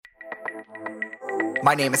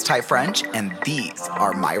My name is Ty French, and these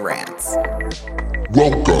are my rants.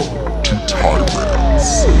 Welcome to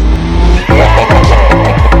Tyrants.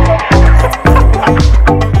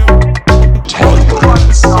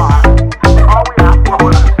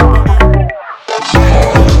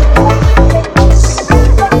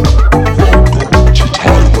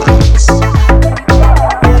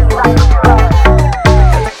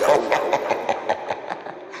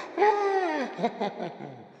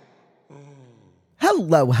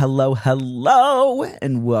 Hello,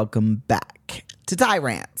 and welcome back to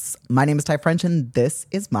Tyrants. My name is Ty French, and this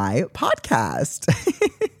is my podcast.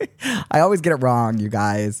 I always get it wrong, you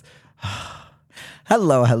guys.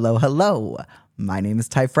 Hello. My name is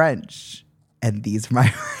Ty French, and these are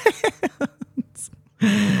my rants.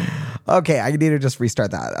 Okay, I need to just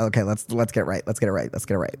restart that. Okay, let's get it right. Let's get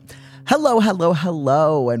it right.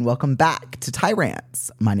 Hello, and welcome back to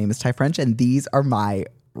Tyrants. My name is Ty French, and these are my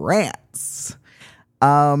rants.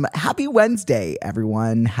 Happy Wednesday,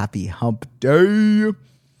 everyone. Happy hump day.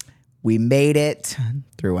 We made it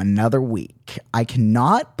through another week. I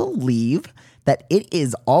cannot believe that it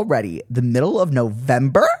is already the middle of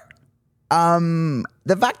November. The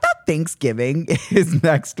fact that Thanksgiving is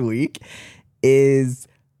next week is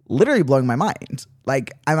literally blowing my mind.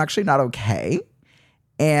 Like, I'm actually not okay.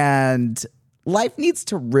 And life needs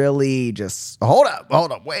to really just hold up,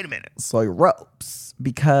 wait a minute, slow your ropes.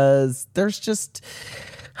 Because there's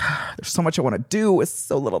so much I want to do with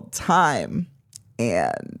so little time.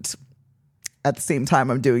 And at the same time,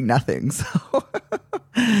 I'm doing nothing. So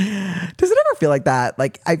does it ever feel like that?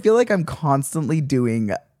 Like, I feel like I'm constantly doing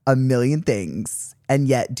a million things and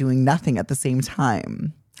yet doing nothing at the same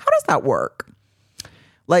time. How does that work?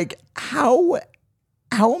 Like, how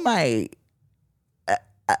am I...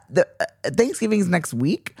 Thanksgiving is next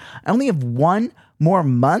week. I only have one more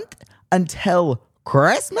month until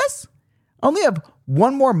Christmas? Only have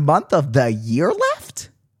one more month of the year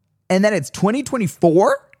left? And then it's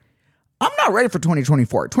 2024? I'm not ready for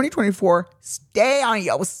 2024. 2024, stay on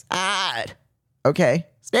your side. Okay?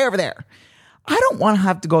 Stay over there. I don't want to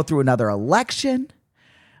have to go through another election.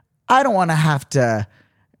 I don't want to have to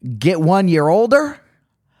get 1 year older.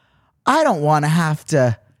 I don't want to have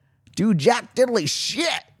to do jack diddly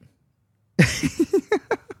shit.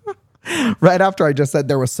 Right after I just said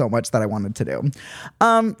there was so much that I wanted to do.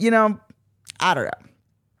 I don't know.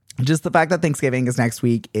 Just the fact that Thanksgiving is next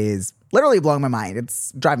week is literally blowing my mind.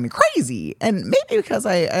 It's driving me crazy. And maybe because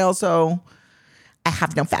I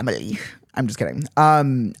have no family. I'm just kidding.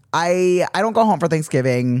 I don't go home for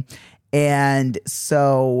Thanksgiving. And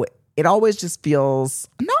so it always just feels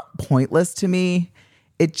not pointless to me.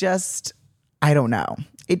 It just, I don't know.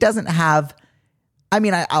 It doesn't have... I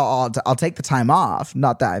mean, I'll take the time off.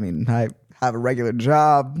 Not that, I have a regular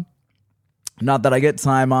job. Not that I get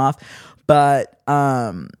time off. But,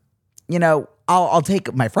 I'll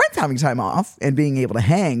take my friends having time off and being able to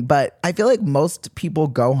hang. But I feel like most people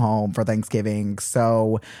go home for Thanksgiving.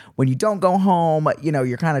 So when you don't go home,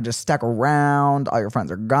 you're kind of just stuck around. All your friends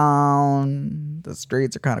are gone. The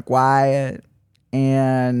streets are kind of quiet.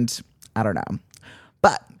 And I don't know.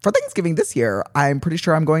 But for Thanksgiving this year, I'm pretty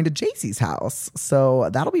sure I'm going to JC's house. So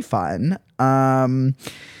that'll be fun. And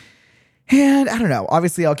I don't know.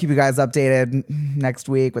 Obviously, I'll keep you guys updated next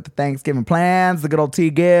week with the Thanksgiving plans, the good old tea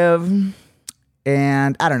give.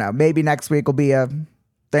 And I don't know. Maybe next week will be a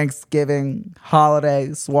Thanksgiving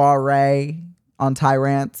holiday soiree on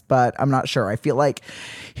Tyrants. But I'm not sure. I feel like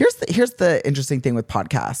here's the interesting thing with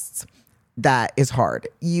podcasts that is hard.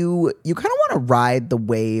 You kind of want to ride the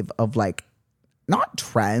wave of like, not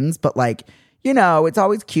trends, but like, it's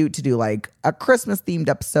always cute to do like a Christmas themed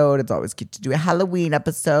episode. It's always cute to do a Halloween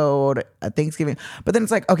episode, a Thanksgiving. But then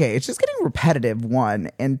it's like, okay, it's just getting repetitive, one.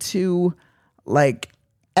 And two, like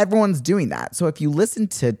everyone's doing that. So if you listen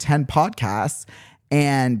to 10 podcasts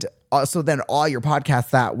and also then all your podcasts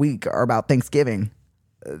that week are about Thanksgiving,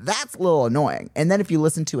 that's a little annoying. And then if you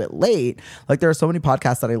listen to it late, like there are so many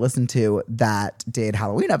podcasts that I listened to that did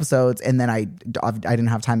Halloween episodes, and then I didn't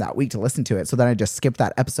have time that week to listen to it, so then I just skipped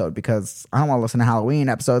that episode because I don't want to listen to Halloween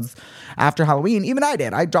episodes after Halloween. Even I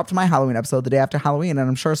did. I dropped my Halloween episode the day after Halloween, and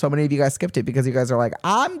I'm sure so many of you guys skipped it because you guys are like,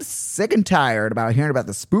 I'm sick and tired about hearing about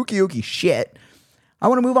the spooky ooky shit. I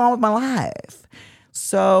want to move on with my life.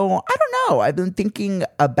 So I don't know. I've been thinking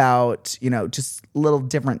about, just little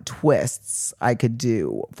different twists I could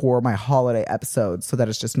do for my holiday episodes so that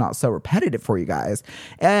it's just not so repetitive for you guys.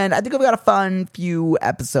 And I think we've got a fun few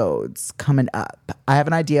episodes coming up. I have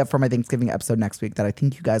an idea for my Thanksgiving episode next week that I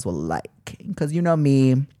think you guys will like. Because you know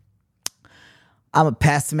me, I'm a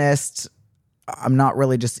pessimist. I'm not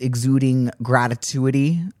really just exuding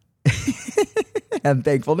gratitude. and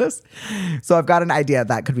thankfulness. So I've got an idea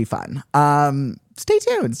that could be fun. Stay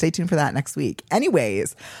tuned. Stay tuned for that next week.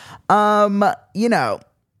 Anyways, you know,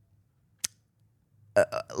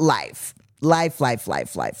 life. I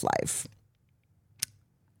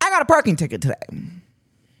got a parking ticket today.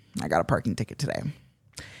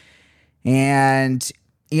 And,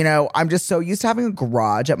 you know, I'm just so used to having a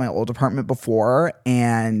garage at my old apartment before,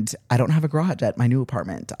 and I don't have a garage at my new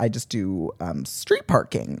apartment. I just do street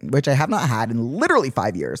parking, which I have not had in literally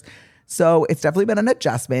 5 years. So it's definitely been an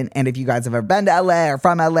adjustment. And if you guys have ever been to LA or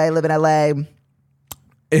from LA, live in LA,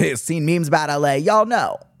 seen memes about LA, y'all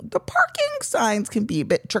know the parking signs can be a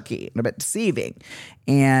bit tricky and a bit deceiving.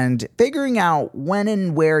 And figuring out when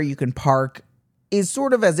and where you can park is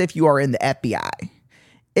sort of as if you are in the FBI.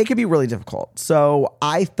 It can be really difficult. So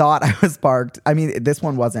I thought I was parked. I mean, this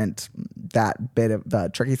one wasn't that bit of the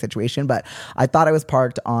tricky situation, but I thought I was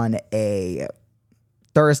parked on a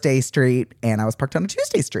Thursday street and I was parked on a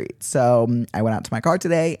Tuesday street. So I went out to my car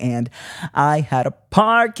today and I had a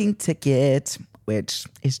parking ticket, which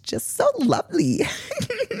is just so lovely.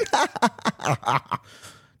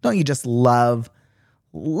 Don't you just love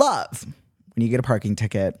when you get a parking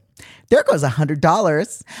ticket? There goes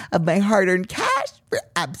 $100 of my hard-earned cash for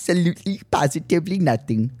absolutely, positively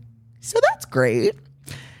nothing. So that's great.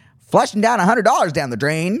 Flushing down $100 down the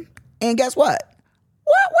drain. And guess what?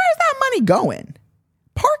 Where's that money going?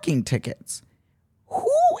 Parking tickets.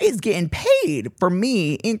 Who is getting paid for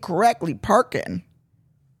me incorrectly parking?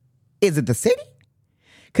 Is it the city?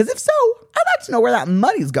 Because if so, I'd like to know where that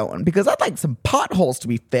money's going, because I'd like some potholes to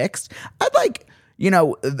be fixed. I'd like, you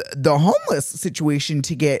know, the homeless situation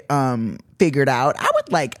to get figured out. I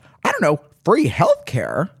would like, I don't know, free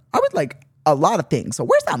healthcare. I would like a lot of things. So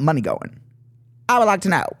where's that money going? I would like to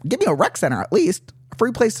know. Give me a rec center at least. A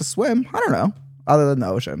free place to swim. I don't know. Other than the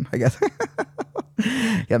ocean, I guess.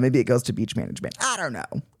 Yeah, maybe it goes to beach management. I don't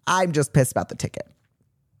know. I'm just pissed about the ticket.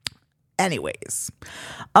 Anyways,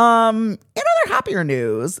 in other happier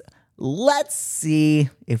news, let's see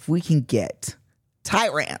if we can get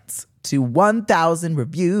Tyrants to 1,000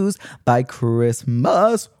 reviews by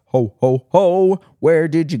Christmas. Ho, ho, ho. Where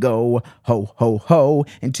did you go? Ho, ho, ho.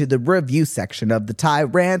 Into the review section of the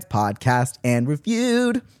Tyrants podcast and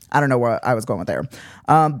reviewed. I don't know where I was going with there.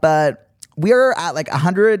 But we're at like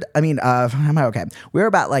 100. Am I okay? We're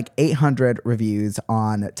about like 800 reviews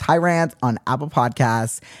on Tyrants on Apple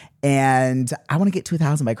Podcasts. And I want to get to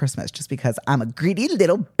 1,000 by Christmas just because I'm a greedy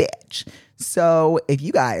little bitch. So if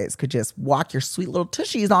you guys could just walk your sweet little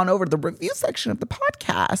tushies on over to the review section of the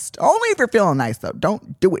podcast, only if you're feeling nice though.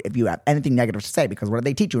 Don't do it if you have anything negative to say, because what do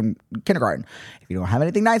they teach you in kindergarten? If you don't have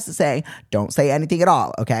anything nice to say, don't say anything at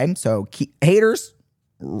all, okay? So haters,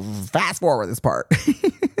 fast forward this part.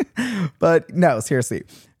 But no, seriously.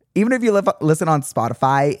 Even if you listen on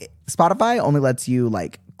Spotify only lets you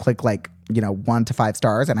like click like, 1 to 5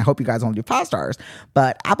 stars. And I hope you guys only do 5 stars.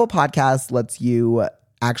 But Apple Podcasts lets you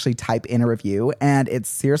actually type in a review. And it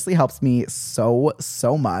seriously helps me so,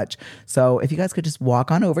 so much. So if you guys could just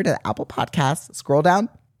walk on over to the Apple Podcasts, scroll down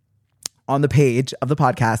on the page of the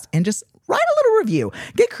podcast and just write a little review.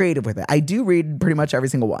 Get creative with it. I do read pretty much every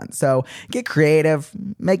single one. So get creative,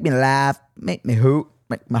 make me laugh, make me hoot,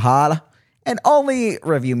 make me holla. And only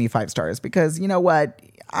review me 5 stars, because you know what?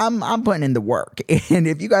 I'm putting in the work. And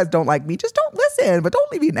if you guys don't like me, just don't listen. But don't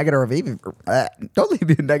leave me a negative review. Don't leave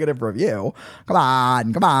me a negative review. Come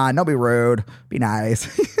on. Don't be rude. Be nice.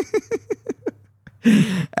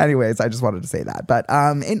 Anyways, I just wanted to say that. But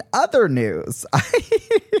in other news,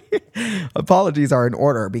 apologies are in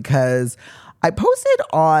order, because I posted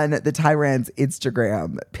on the Tyrants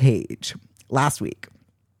Instagram page last week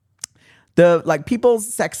the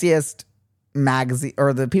People's Sexiest magazine,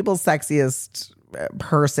 or the People's Sexiest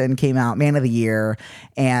person came out, Man of the Year,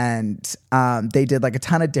 and they did like a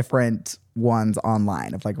ton of different ones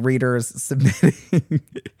online of like readers submitting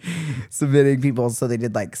people. So they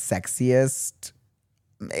did like sexiest,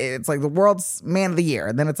 it's like the world's Man of the Year,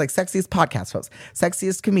 and then it's like sexiest podcast host,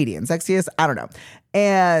 sexiest comedian, sexiest, I don't know.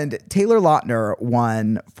 And Taylor Lautner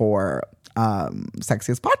won for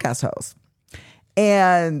sexiest podcast host.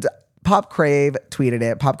 And Pop Crave tweeted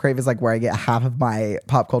it. Pop Crave is like where I get half of my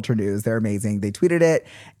pop culture news. They're amazing. They tweeted it,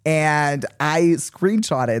 and I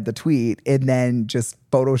screenshotted the tweet and then just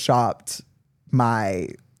photoshopped my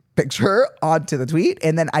picture onto the tweet.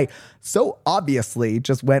 And then I so obviously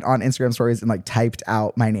just went on Instagram stories and like typed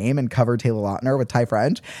out my name and covered Taylor Lautner with Ty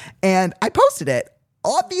French. And I posted it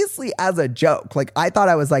obviously as a joke. Like I thought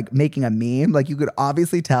I was like making a meme. Like you could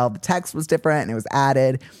obviously tell the text was different and it was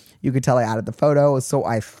added. You could tell I added the photo, so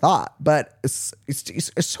I thought. But it's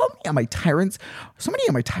so many of my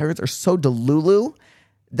tyrants are so delulu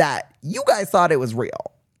that you guys thought it was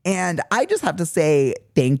real. And I just have to say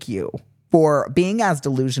thank you for being as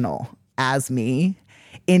delusional as me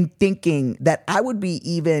in thinking that I would be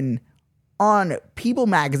even on People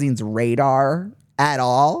Magazine's radar at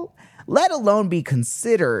all, let alone be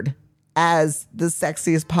considered as the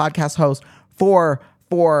sexiest podcast host for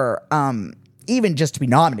even just to be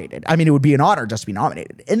nominated. I mean, it would be an honor just to be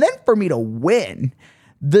nominated. And then for me to win,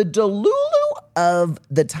 the Delulu of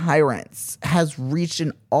the Tyrants has reached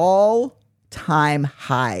an all-time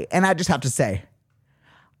high. And I just have to say,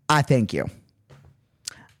 I thank you.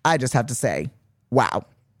 I just have to say, wow.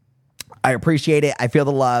 I appreciate it. I feel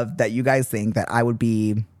the love that you guys think that I would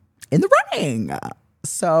be in the running.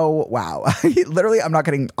 So, wow. Literally, I'm not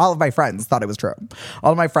kidding. All of my friends thought it was true.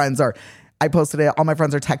 All of my friends I posted it. All my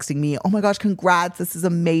friends are texting me. Oh my gosh, congrats. This is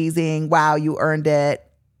amazing. Wow, you earned it.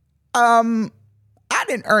 I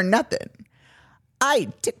didn't earn nothing. I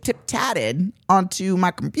tip-tatted onto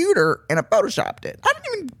my computer and I photoshopped it. I didn't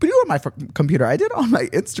even do it on my computer. I did it on my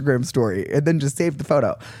Instagram story and then just saved the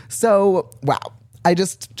photo. So, wow. I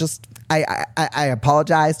I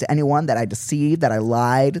apologize to anyone that I deceived, that I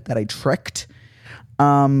lied, that I tricked.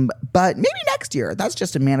 But maybe next year. That's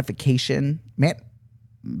just a manifestation. Am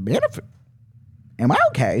I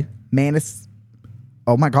okay?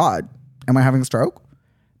 Oh my God. Am I having a stroke?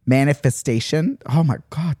 Manifestation. Oh my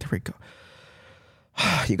God. There we go.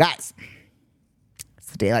 You guys.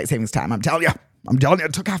 It's the daylight savings time. I'm telling you.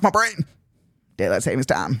 It took half my brain. Daylight savings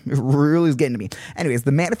time. It really is getting to me. Anyways,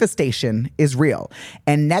 the manifestation is real.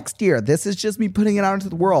 And next year, this is just me putting it out into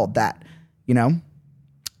the world that,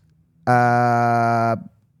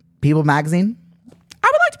 People Magazine, I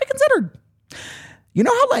would like to be considered. You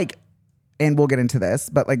know how and we'll get into this,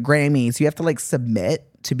 but Grammys, you have to submit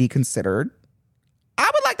to be considered. I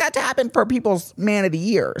would like that to happen for People's Man of the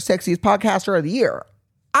Year, Sexiest Podcaster of the Year.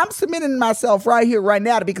 I'm submitting myself right here, right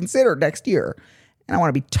now to be considered next year. And I want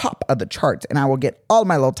to be top of the charts. And I will get all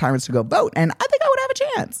my little tyrants to go vote. And I think I would have a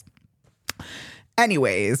chance.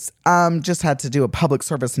 Anyways, just had to do a public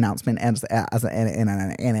service announcement. I'm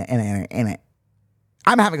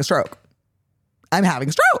having a stroke.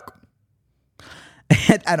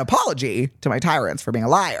 An apology to my tyrants for being a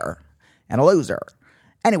liar and a loser.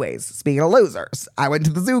 Anyways, speaking of losers, I went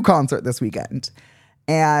to the Zoo concert this weekend.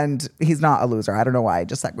 And he's not a loser. I don't know why I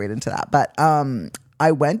just segued into that. But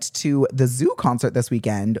I went to the Zoo concert this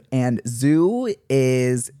weekend. And Zoo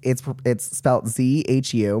it's spelled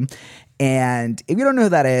ZHU. And if you don't know who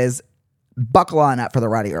that is, buckle on up for the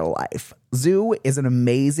ride of your life. Zoo is an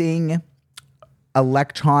amazing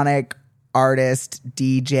electronic artist,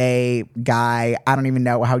 DJ, guy. I don't even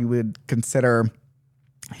know how you would consider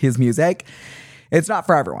his music. It's not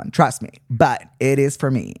for everyone, trust me, but it is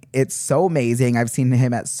for me. It's so amazing. I've seen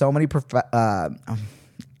him at so many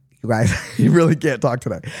you guys, you really can't talk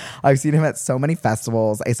today. I've seen him at so many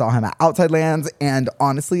festivals. I saw him at Outside Lands, and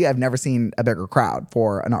honestly, I've never seen a bigger crowd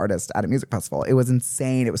for an artist at a music festival. It was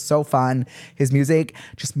insane. It was so fun. His music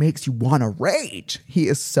just makes you want to rage. He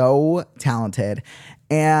is so talented.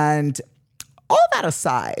 And all that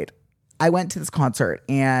aside, I went to this concert,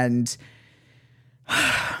 and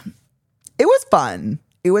it was fun.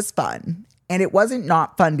 And it wasn't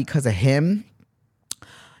not fun because of him.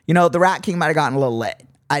 The Rat King might have gotten a little lit.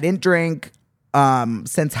 I didn't drink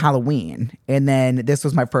since Halloween. And then this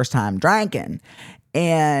was my first time drinking.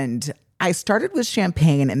 And I started with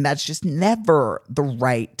champagne, and that's just never the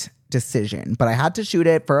right decision. But I had to shoot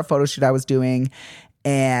it for a photo shoot I was doing.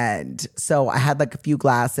 And so I had a few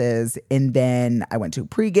glasses. And then I went to a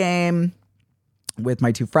pregame with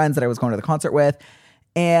my two friends that I was going to the concert with.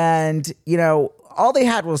 And, all they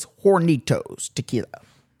had was Hornitos tequila.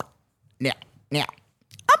 Now,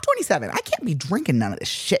 I'm 27. I can't be drinking none of this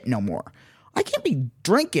shit no more. I can't be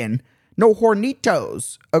drinking no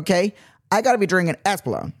Hornitos, okay? I got to be drinking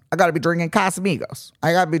Espolón. I got to be drinking Casamigos.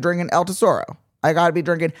 I got to be drinking El Tesoro. I got to be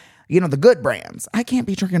drinking, the good brands. I can't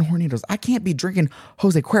be drinking Hornitos. I can't be drinking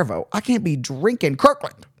Jose Cuervo. I can't be drinking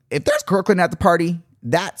Kirkland. If there's Kirkland at the party,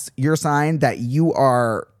 that's your sign that you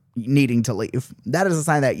are needing to leave. That is a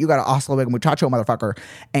sign that you got to oslo big muchacho motherfucker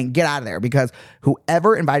and get out of there, because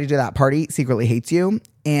whoever invited you to that party secretly hates you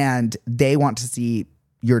and they want to see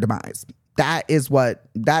your demise. That is what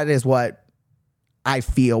I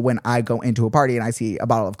feel when I go into a party and I see a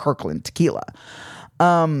bottle of Kirkland tequila.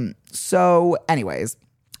 So anyways,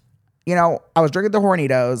 I was drinking the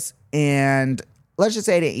Hornitos, and let's just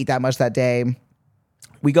say I didn't eat that much that day.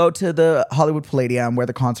 We go to the Hollywood Palladium where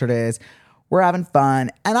the concert is. We're having fun,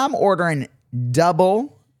 and I'm ordering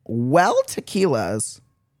double tequilas,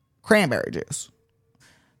 cranberry juice.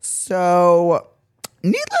 So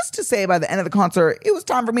needless to say, by the end of the concert, it was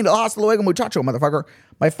time for me to hasta luego muchacho, motherfucker.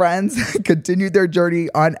 My friends continued their journey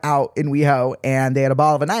on out in WeHo, and they had a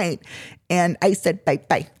ball of a night. And I said,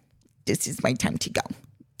 bye. This is my time to go.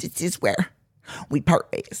 This is where we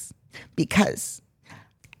part ways, because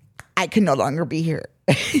I can no longer be here.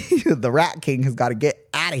 The Rat King has got to get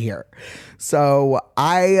out of here. So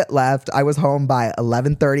I left. I was home by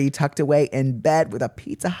 11:30, tucked away in bed with a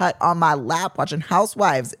Pizza Hut on my lap, watching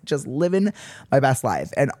Housewives, just living my best life.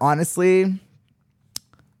 And honestly,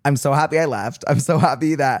 I'm so happy I left. I'm so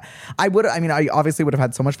happy that I obviously would have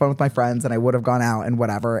had so much fun with my friends, and I would have gone out and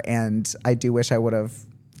whatever. And I do wish I would have,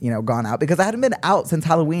 gone out, because I hadn't been out since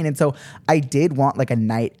Halloween. And so I did want like a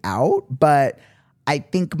night out, but I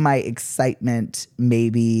think my excitement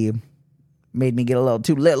maybe made me get a little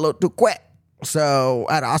too lit, a little too quick. So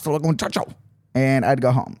I had to hasta luego muchacho, and I'd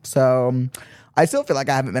go home. So I still feel like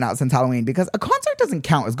I haven't been out since Halloween, because a concert doesn't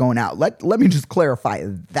count as going out. Let me just clarify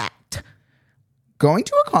that. Going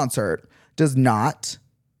to a concert does not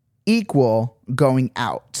equal going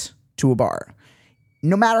out to a bar,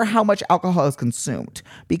 no matter how much alcohol is consumed,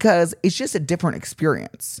 because it's just a different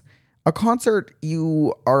experience. A concert,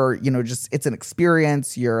 you are, it's an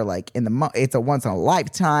experience. You're like it's a once in a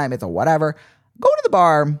lifetime. It's a whatever. Go to the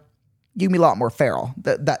bar, you can be a lot more feral.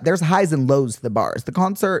 There's highs and lows to the bars. The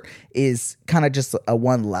concert is kind of just a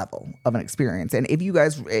one level of an experience. And if you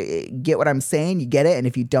guys get what I'm saying, you get it. And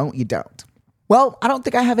if you don't, you don't. Well, I don't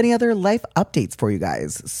think I have any other life updates for you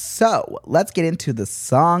guys. So let's get into the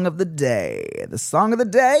song of the day. The song of the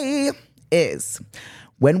day is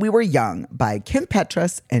When We Were Young by Kim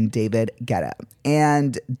Petras and David Guetta.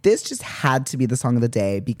 And this just had to be the song of the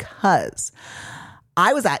day, because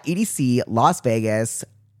I was at EDC Las Vegas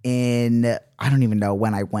I don't even know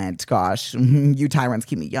when I went. Gosh, you tyrants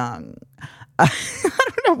keep me young. I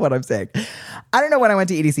don't know what I'm saying. I don't know when I went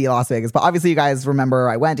to EDC Las Vegas, but obviously you guys remember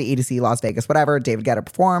I went to EDC Las Vegas, whatever. David Guetta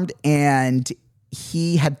performed, and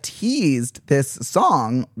he had teased this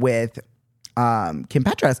song with Kim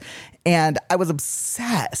Petras, and I was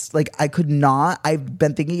obsessed. Like, I've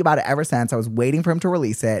been thinking about it ever since. I was waiting for him to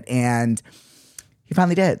release it, and he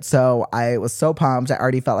finally did. So I was so pumped. I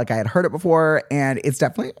already felt like I had heard it before, and it's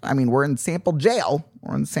definitely, we're in sample jail.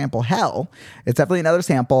 We're in sample hell. It's definitely another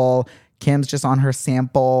sample. Kim's just on her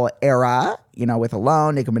sample era, with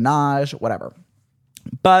Alone, Nicki Minaj, whatever.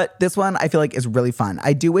 But this one I feel like is really fun.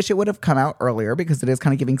 I do wish it would have come out earlier, because it is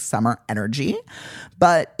kind of giving summer energy,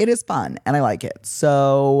 but it is fun and I like it.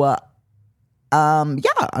 So, I'm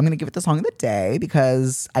going to give it the song of the day,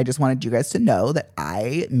 because I just wanted you guys to know that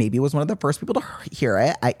I maybe was one of the first people to hear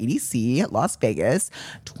it at EDC Las Vegas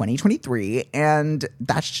 2023. And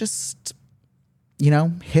that's just,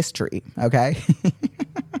 history. Okay.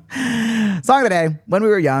 Song of the day, When We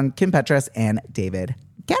Were Young, Kim Petras and David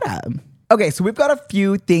Guetta. Okay, so we've got a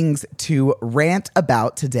few things to rant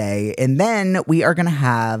about today, and then we are going to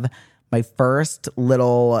have my first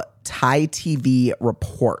little Thai TV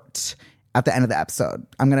report at the end of the episode.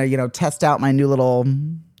 I'm going to, test out my new little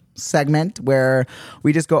segment where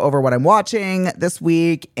we just go over what I'm watching this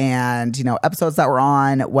week and, episodes that were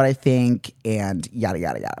on, what I think, and yada,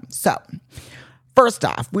 yada, yada. So, first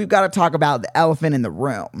off, we've got to talk about the elephant in the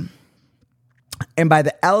room. And by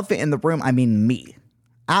the elephant in the room, I mean me.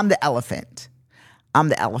 I'm the elephant.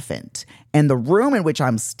 And the room in which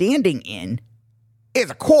I'm standing in is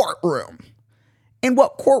a courtroom. And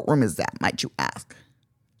what courtroom is that, might you ask?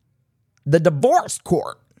 The divorce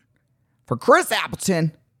court for Chris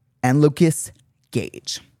Appleton and Lukas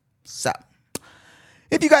Gage. So,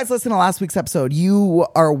 if you guys listened to last week's episode, you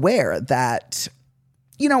are aware that,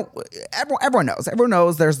 everyone knows. Everyone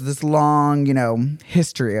knows there's this long,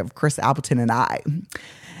 history of Chris Appleton and I.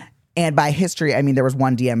 And by history, I mean there was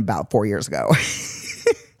one DM about 4 years ago.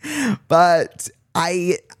 But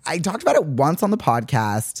I talked about it once on the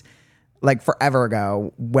podcast, like forever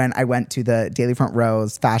ago, when I went to the Daily Front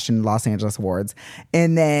Row's Fashion Los Angeles Awards.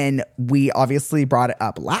 And then we obviously brought it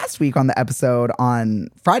up last week on the episode, on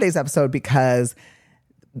Friday's episode, because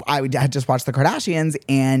I had just watched The Kardashians,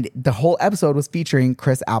 and the whole episode was featuring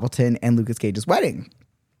Chris Appleton and Lukas Gage's wedding.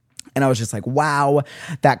 And I was just like, wow,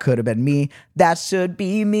 that could have been me. That should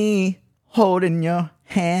be me holding your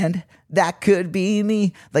hand. That could be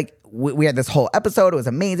me. Like, we had this whole episode. It was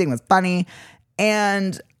amazing. It was funny.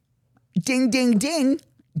 And ding, ding, ding,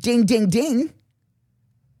 ding, ding, ding.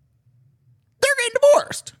 They're getting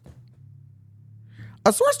divorced.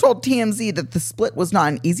 A source told TMZ that the split was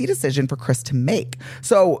not an easy decision for Chris to make.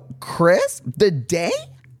 So Chris, the day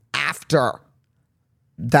after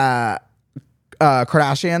the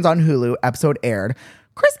Kardashians on Hulu episode aired,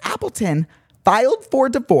 Chris Appleton filed for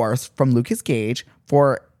divorce from Lukas Gage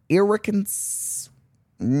for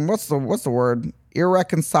what's the word?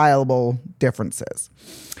 Irreconcilable differences.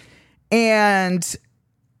 And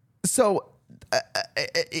so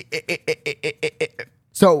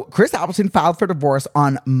Chris Appleton filed for divorce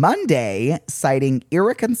on Monday, citing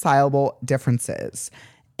irreconcilable differences.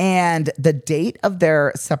 And the date of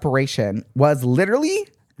their separation was literally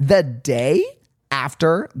the day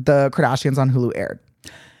after the Kardashians on Hulu aired.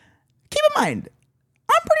 Keep in mind,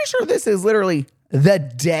 I'm pretty sure this is literally the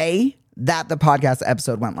day that the podcast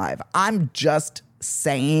episode went live. I'm just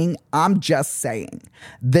saying,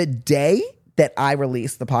 the day that I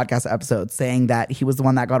released the podcast episode saying that he was the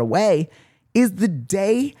one that got away is the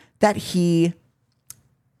day that he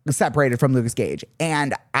separated from Lukas Gage.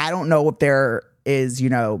 And I don't know if there is,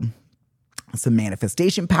 some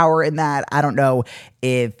manifestation power in that. I don't know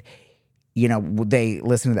if, they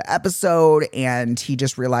listened to the episode and he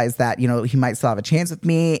just realized that, he might still have a chance with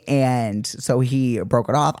me. And so he broke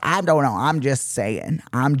it off. I don't know. I'm just saying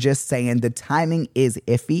the timing is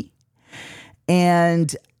iffy.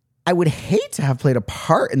 And I would hate to have played a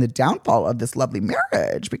part in the downfall of this lovely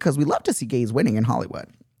marriage because we love to see gays winning in Hollywood.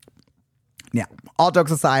 Now, all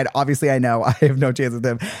jokes aside, obviously I know I have no chance with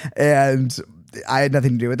him and I had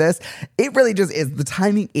nothing to do with this. It really just is. The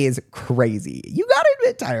timing is crazy. You got to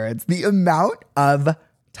admit, tyrants, the amount of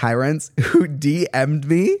tyrants who DM'd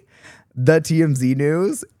me the TMZ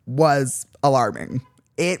news was alarming.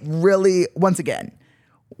 It really, once again,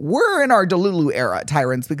 we're in our Delulu era,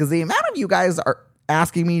 tyrants, because the amount of you guys are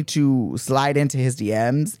asking me to slide into his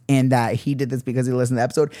DMs and that he did this because he listened to the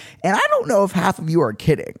episode. And I don't know if half of you are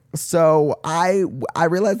kidding. So I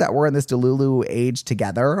realize that we're in this Delulu age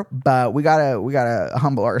together, but we gotta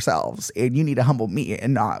humble ourselves. And you need to humble me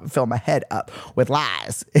and not fill my head up with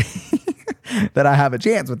lies that I have a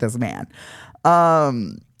chance with this man.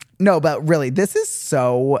 No, but really, this is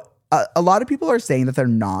so, a lot of people are saying that they're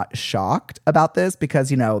not shocked about this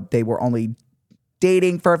because, they were only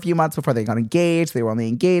dating for a few months before they got engaged. They were only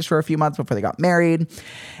engaged for a few months before they got married.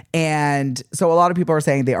 And so a lot of people are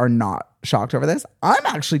saying they are not shocked over this. I'm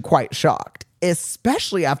actually quite shocked,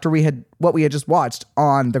 especially after what we had just watched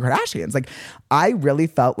on the Kardashians. Like, I really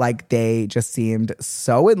felt like they just seemed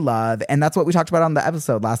so in love. And that's what we talked about on the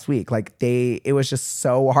episode last week. Like, it was just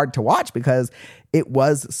so hard to watch because it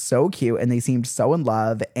was so cute and they seemed so in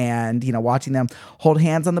love. And, watching them hold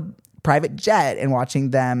hands on the private jet and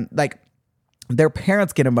watching them, like, their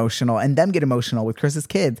parents get emotional and them get emotional with Chris's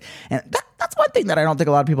kids. And that's one thing that I don't think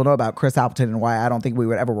a lot of people know about Chris Appleton and why I don't think we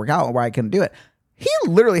would ever work out and why I couldn't do it. He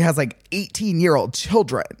literally has like 18-year-old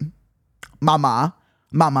children. Mama,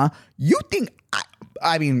 you think,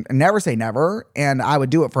 I mean, never say never. And I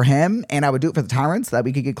would do it for him and I would do it for the tyrants so that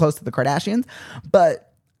we could get close to the Kardashians.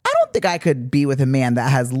 But I don't think I could be with a man that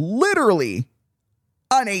has literally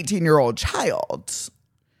an 18-year-old child.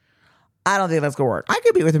 I don't think that's going to work. I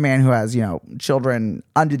could be with a man who has, children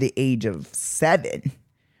under the age of 7,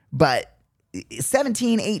 but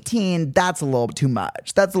 17, 18, that's a little too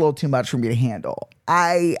much. That's a little too much for me to handle.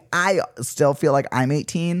 I still feel like I'm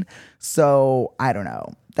 18, so I don't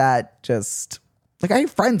know. That just, like, I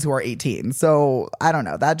have friends who are 18, so I don't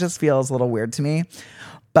know. That just feels a little weird to me,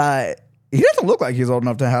 but he doesn't look like he's old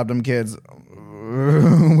enough to have them kids.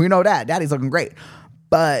 We know that. Daddy's looking great,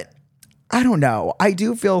 but I don't know. I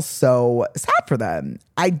do feel so sad for them.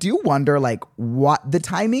 I do wonder, like, what the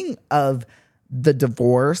timing of the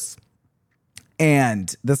divorce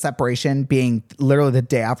and the separation being literally the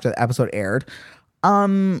day after the episode aired.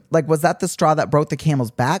 Like, was that the straw that broke the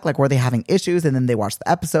camel's back? Like, were they having issues and then they watched the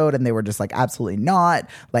episode and they were just like, absolutely not.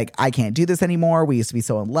 Like, I can't do this anymore. We used to be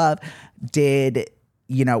so in love. Were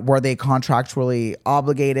they contractually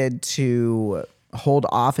obligated to hold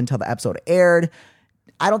off until the episode aired?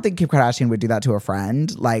 I don't think Kim Kardashian would do that to a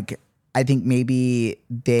friend. Like, I think maybe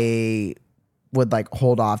they would like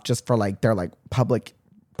hold off just for like their like public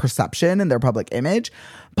perception and their public image.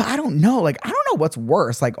 But I don't know. Like, I don't know what's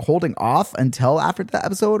worse, like holding off until after the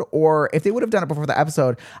episode, or if they would have done it before the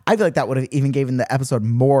episode, I feel like that would have even given the episode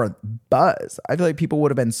more buzz. I feel like people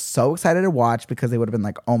would have been so excited to watch because they would have been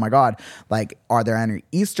like, oh my God, like, are there any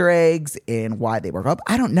Easter eggs in why they broke up?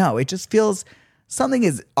 I don't know. It just feels something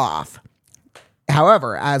is off.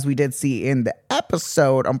 However, as we did see in the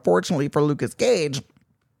episode, unfortunately for Lukas Gage,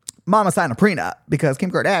 Mama signed a prenup because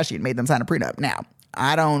Kim Kardashian made them sign a prenup. Now,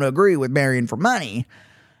 I don't agree with marrying for money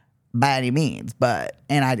by any means,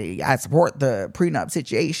 and I support the prenup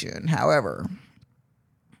situation. However,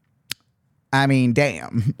 I mean,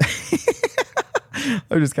 damn.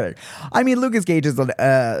 I'm just kidding. I mean, Lukas Gage is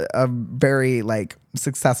a very like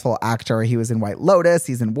successful actor. He was in White Lotus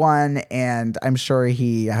season 1, and I'm sure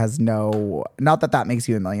he has not that makes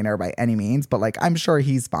you a millionaire by any means, but like I'm sure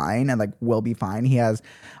he's fine and like will be fine. He has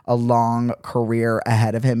a long career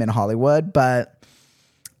ahead of him in Hollywood, but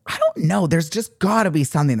I don't know. There's just got to be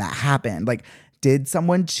something that happened. Like, did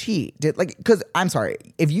someone cheat? Because I'm sorry,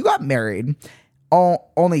 if you got married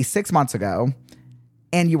only 6 months ago,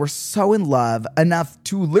 and you were so in love enough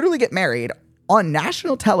to literally get married on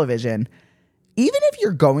national television, even if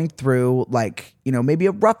you're going through like, maybe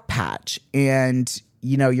a rough patch and,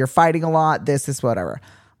 you're fighting a lot, this, whatever.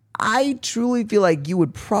 I truly feel like you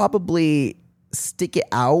would probably stick it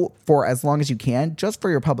out for as long as you can, just for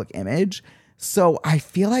your public image. So I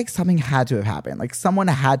feel like something had to have happened. Like someone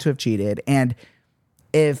had to have cheated. And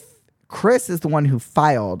if Chris is the one who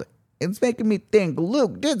filed, it's making me think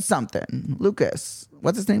Luke did something. Lucas.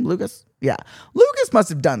 What's his name? Lucas? Yeah. Lucas must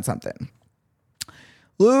have done something.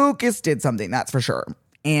 Lucas did something, that's for sure.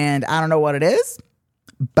 And I don't know what it is,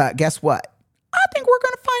 but guess what? I think we're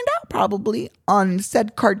going to find out probably on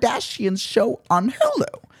said Kardashian show on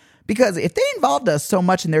Hulu. Because if they involved us so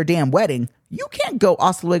much in their damn wedding, you can't go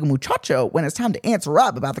hasta luego muchacho when it's time to answer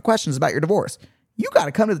up about the questions about your divorce. You got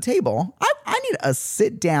to come to the table. I need a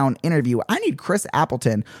sit-down interview. I need Chris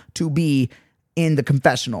Appleton to be in the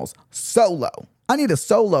confessionals solo. I need a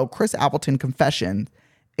solo Chris Appleton confession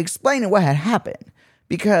explaining what had happened,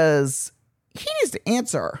 because he needs to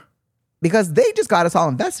answer, because they just got us all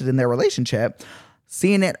invested in their relationship,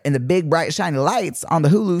 seeing it in the big, bright, shiny lights on the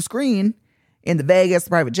Hulu screen in the Vegas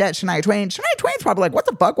private jet. Shania Twain's probably like, what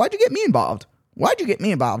the fuck? Why'd you get me involved?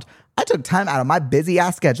 I took time out of my busy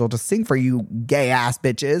ass schedule to sing for you gay ass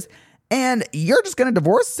bitches. And you're just going to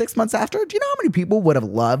divorce 6 months after? Do you know how many people would have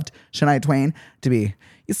loved Shania Twain to be,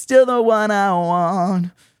 you're still the one I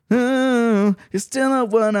want. You're still the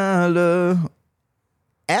one I love.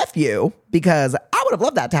 F you, because I would have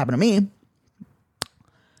loved that to happen to me.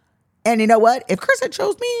 And you know what? If Chris had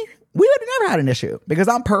chose me, we would have never had an issue, because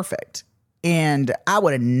I'm perfect. And I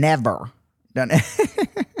would have never done it.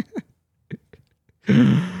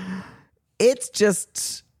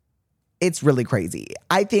 It's really crazy.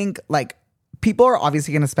 I think like people are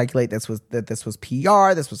obviously going to speculate this was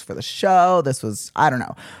PR, this was for the show, this was, I don't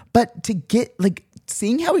know. But to get like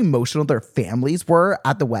seeing how emotional their families were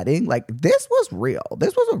at the wedding, like this was real.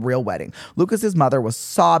 This was a real wedding. Lucas's mother was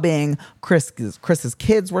sobbing. Chris's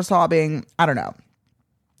kids were sobbing. I don't know.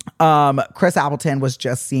 Chris Appleton was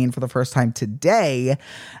just seen for the first time today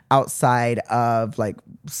outside of like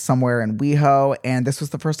somewhere in WeHo, and this was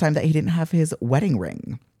the first time that he didn't have his wedding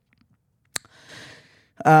ring.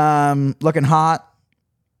 Looking hot.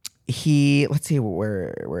 Let's see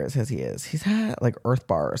where it says he is. He's at like Earth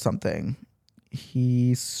Bar or something.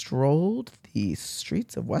 He strolled the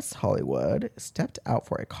streets of West Hollywood, stepped out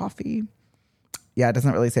for a coffee. Yeah, it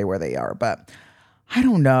doesn't really say where they are, but I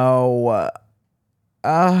don't know.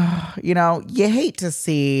 You hate to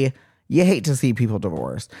see people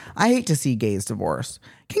divorce. I hate to see gays divorce.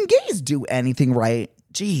 Can gays do anything right?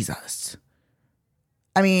 Jesus.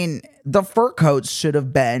 I mean, the fur coats should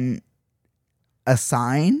have been a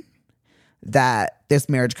sign that this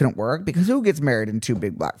marriage couldn't work, because who gets married in 2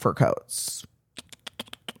 big black fur coats?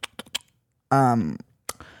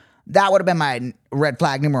 That would have been my red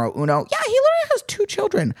flag numero uno. Yeah, he literally has 2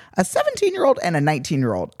 children, a 17-year-old and a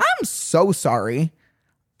 19-year-old. I'm so sorry.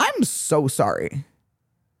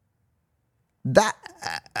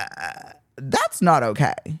 That's not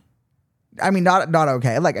okay. I mean, not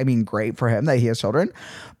okay. Like, I mean, great for him that he has children,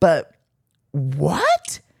 but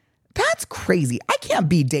what? That's crazy. I can't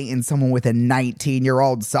be dating someone with a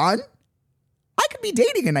 19-year-old son. I could be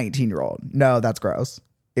dating a 19-year-old. No, that's gross.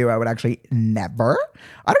 Ew, I would actually never.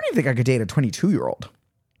 I don't even think I could date a 22-year-old.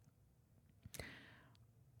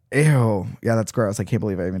 Ew. Yeah, that's gross. I can't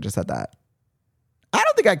believe I even just said that. I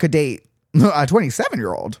don't think I could date a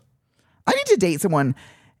 27-year-old. I need to date someone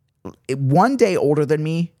 1 day older than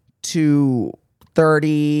me to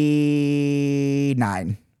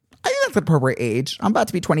 39. I think that's the appropriate age. I'm about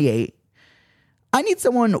to be 28. I need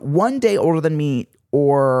someone 1 day older than me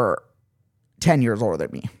or 10 years older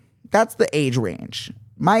than me. That's the age range.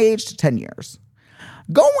 My age to 10 years.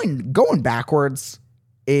 Going backwards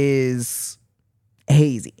is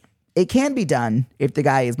hazy. It can be done if the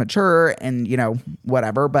guy is mature and,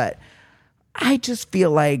 whatever. But I just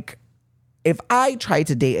feel like if I tried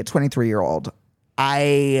to date a 23-year-old,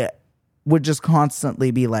 I would just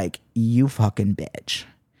constantly be like, you fucking bitch.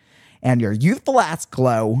 And your youthful ass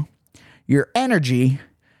glow, your energy,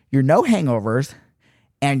 your no hangovers,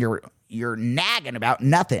 and your you're nagging about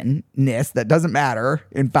nothingness that doesn't matter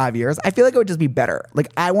in 5 years, I feel like it would just be better.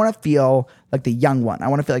 Like, I want to feel like the young one. I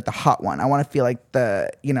want to feel like the hot one. I want to feel like the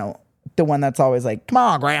one that's always like, come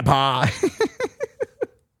on, grandpa.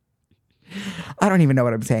 I don't even know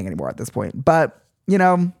what I'm saying anymore at this point. But,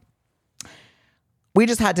 we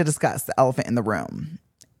just had to discuss the elephant in the room.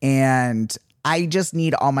 And I just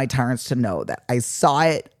need all my tyrants to know that I saw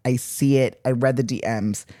it, I see it, I read the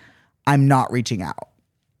DMs. I'm not reaching out.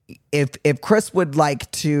 If Chris would like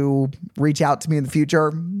to reach out to me in the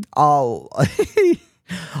future, I'll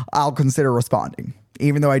consider responding,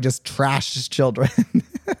 even though I just trashed his children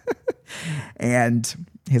and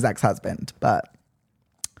his ex-husband. But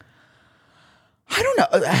I don't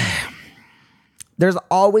know. There's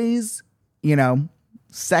always,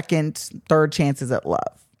 second, third chances at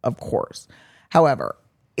love, of course. However,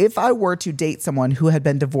 if I were to date someone who had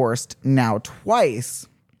been divorced now twice,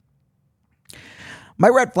 my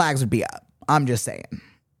red flags would be up. I'm just saying.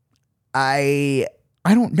 I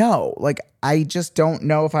don't know. Like, I just don't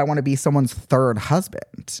know if I want to be someone's third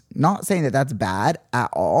husband. Not saying that that's bad at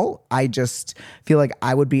all. I just feel like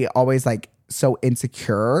I would be always like so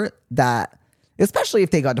insecure that, especially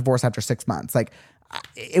if they got divorced after 6 months, like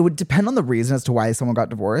it would depend on the reason as to why someone got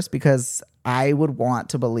divorced, because I would want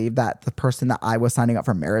to believe that the person that I was signing up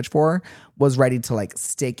for marriage for was ready to like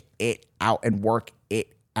stick it out and work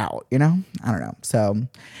it out, I don't know. So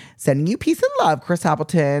sending you peace and love, Chris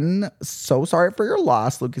Appleton. So sorry for your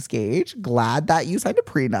loss, Lukas Gage. Glad that you signed a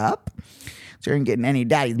prenup so you aren't getting any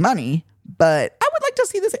daddy's money. But I would like to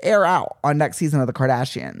see this air out on next season of the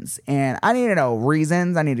Kardashians. And I need to know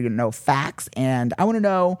reasons. I need to know facts. And I want to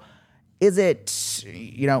know, is it,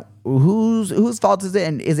 whose fault is it?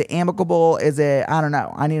 And is it amicable? Is it, I don't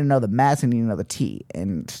know. I need to know the mess. I need to know the tea.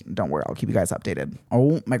 And don't worry, I'll keep you guys updated.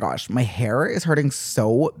 Oh my gosh, my hair is hurting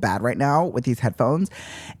so bad right now with these headphones.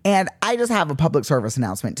 And I just have a public service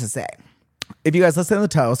announcement to say. If you guys listen to The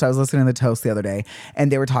Toast, I was listening to The Toast the other day,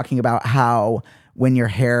 and they were talking about how when your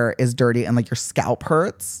hair is dirty and like your scalp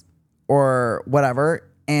hurts or whatever,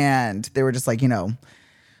 and they were just like, the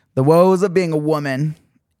woes of being a woman,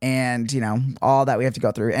 and, all that we have to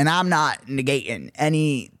go through. And I'm not negating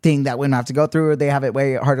anything that women have to go through. They have it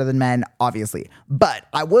way harder than men, obviously. But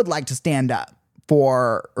I would like to stand up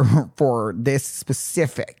for this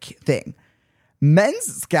specific thing.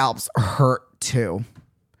 Men's scalps hurt too.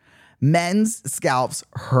 Men's scalps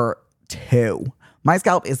hurt too. My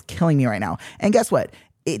scalp is killing me right now. And guess what?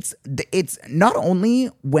 It's not only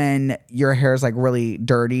when your hair is like really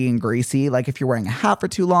dirty and greasy, like if you're wearing a hat for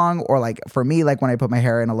too long, or like for me, like when I put my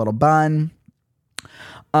hair in a little bun,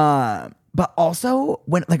 but also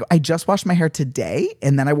when like I just washed my hair today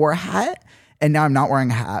and then I wore a hat and now I'm not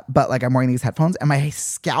wearing a hat, but like I'm wearing these headphones and my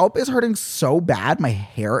scalp is hurting so bad. My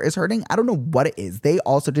hair is hurting. I don't know what it is. They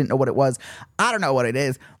also didn't know what it was. I don't know what it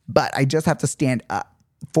is, but I just have to stand up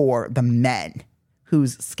for the men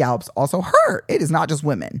whose scalps also hurt. It is not just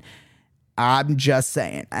women. I'm just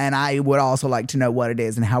saying. And I would also like to know what it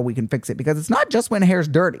is and how we can fix it, because it's not just when hair's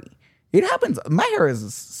dirty. It happens. My hair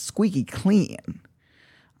is squeaky clean.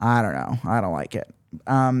 I don't know. I don't like it.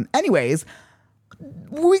 Anyways,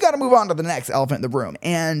 we got to move on to the next elephant in the room.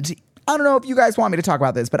 And I don't know if you guys want me to talk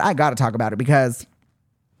about this, but I got to talk about it because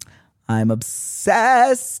I'm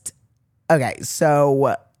obsessed. Okay,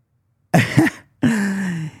 so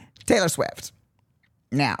Taylor Swift.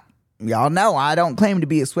 Now, y'all know I don't claim to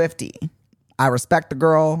be a Swiftie. I respect the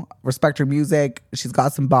girl, respect her music. She's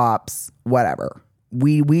got some bops, whatever.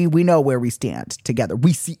 We know where we stand together.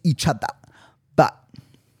 We see each other. But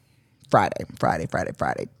Friday.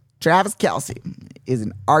 Travis Kelce is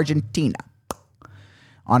in Argentina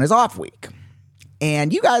on his off week.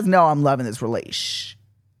 And you guys know I'm loving this relation.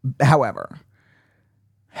 However,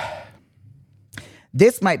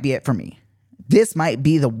 this might be it for me. This might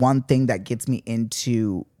be the one thing that gets me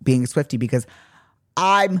into being a Swiftie, because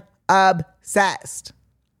I'm obsessed.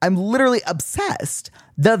 I'm literally obsessed.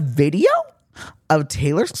 The video of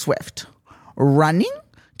Taylor Swift running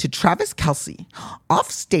to Travis Kelce off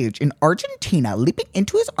stage in Argentina, leaping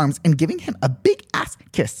into his arms and giving him a big ass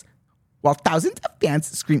kiss while thousands of fans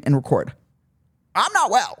scream and record. I'm not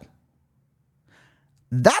well.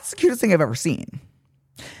 That's the cutest thing I've ever seen.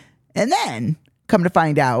 And then, come to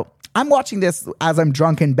find out, I'm watching this as I'm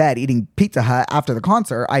drunk in bed eating Pizza Hut after the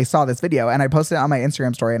concert. I saw this video and I posted it on my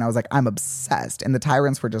Instagram story and I was like, I'm obsessed. And the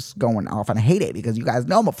tyrants were just going off, and I hate it because you guys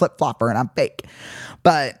know I'm a flip-flopper and I'm fake.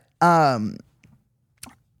 But I'm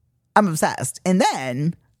obsessed. And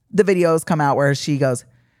then the videos come out where she goes,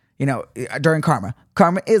 during Karma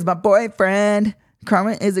is my boyfriend.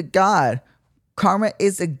 Karma is a god. Karma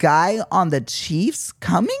is a guy on the Chiefs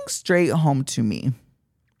coming straight home to me.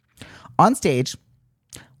 on stage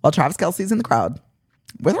while Travis Kelce's in the crowd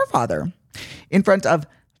with her father in front of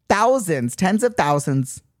thousands, tens of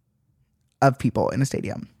thousands of people in a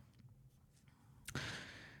stadium.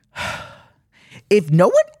 If no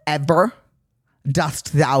one ever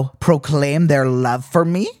dost thou proclaim their love for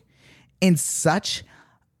me in such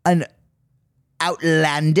an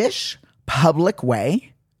outlandish public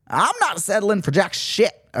way, I'm not settling for jack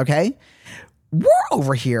shit, okay? We're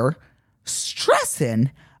over here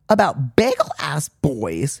stressing about bagel-ass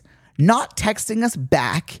boys not texting us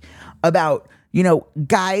back about,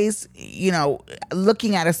 guys,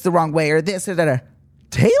 looking at us the wrong way or this or that.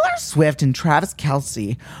 Taylor Swift and Travis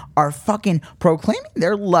Kelce are fucking proclaiming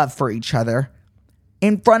their love for each other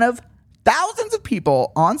in front of thousands of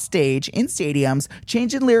people on stage, in stadiums,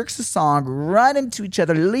 changing lyrics to song, running to each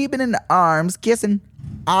other, leaping into arms, kissing.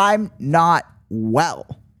 I'm not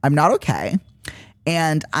well. I'm not okay.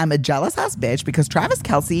 And I'm a jealous ass bitch because Travis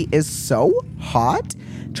Kelce is so hot.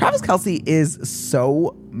 Travis Kelce is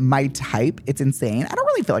so my type. It's insane. I don't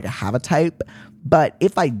really feel like I have a type, but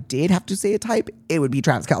if I did have to say a type, it would be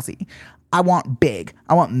Travis Kelce. I want big.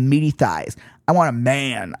 I want meaty thighs. I want a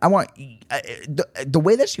man. I want the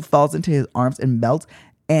way that she falls into his arms and melts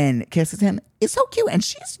and kisses him is so cute. And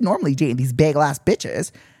she's normally dating these big ass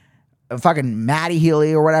bitches. Fucking Matty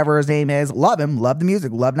Healy or whatever his name is. Love him. Love the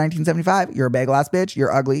music. Love 1975. You're a big ass bitch.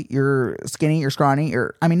 You're ugly. You're skinny. You're scrawny.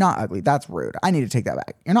 Not ugly. That's rude. I need to take that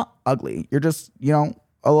back. You're not ugly. You're just, a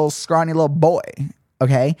little scrawny little boy.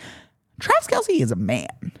 Okay? Travis Kelce is a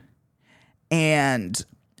man. And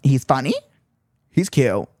he's funny. He's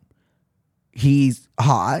cute. He's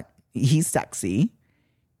hot. He's sexy.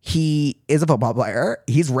 He is a football player.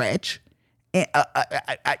 He's rich. And,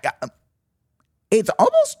 it's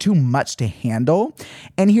almost too much to handle.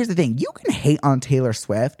 And here's the thing. You can hate on Taylor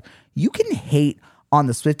Swift. You can hate on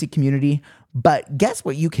the Swiftie community. But guess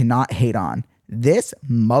what you cannot hate on? This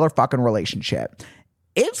motherfucking relationship.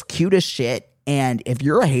 It's cute as shit. And if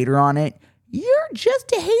you're a hater on it, you're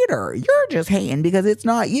just a hater. You're just hating because it's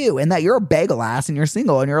not you. And that you're a bagel ass and you're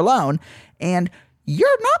single and you're alone. And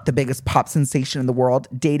you're not the biggest pop sensation in the world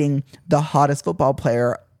dating the hottest football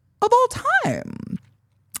player of all time.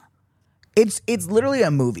 It's literally a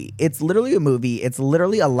movie. It's literally a movie. It's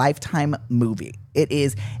literally a Lifetime movie. It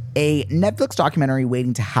is a Netflix documentary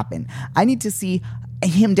waiting to happen. I need to see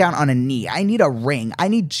him down on a knee. I need a ring. I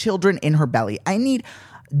need children in her belly. I need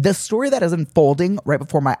the story that is unfolding right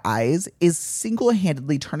before my eyes is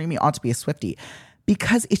single-handedly turning me on to be a Swiftie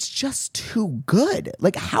because it's just too good.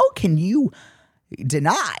 Like, how can you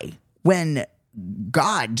deny when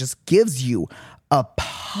God just gives you a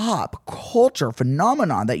pop culture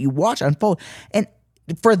phenomenon that you watch unfold? And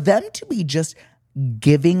for them to be just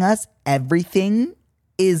giving us everything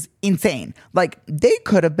is insane. Like, they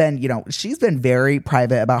could have been, she's been very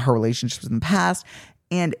private about her relationships in the past,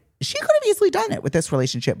 and she could have easily done it with this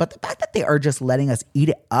relationship. But the fact that they are just letting us eat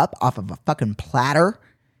it up off of a fucking platter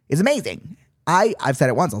is amazing. I've said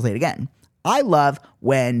it once, I'll say it again. I love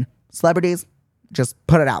when celebrities just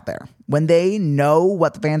put it out there. When they know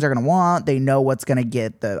what the fans are going to want, they know what's going to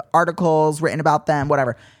get the articles written about them,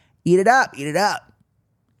 whatever. Eat it up, eat it up.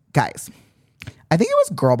 Guys, I think it was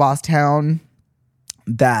Girl Boss Town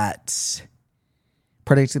that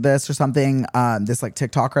predicted this or something. This like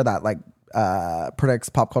TikToker that predicts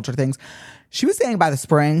pop culture things. She was saying by the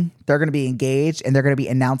spring, they're going to be engaged and they're going to be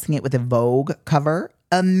announcing it with a Vogue cover.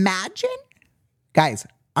 Imagine. Guys,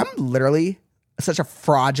 I'm literally such a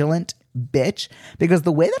fraudulent bitch because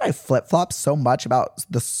the way that I flip-flop so much about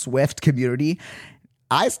the Swift community,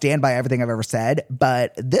 I stand by everything I've ever said,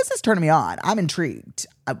 but this is turning me on. I'm intrigued.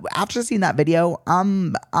 After seeing that video,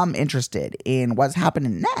 I'm interested in what's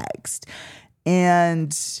happening next.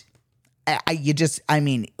 And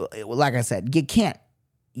like I said, you can't,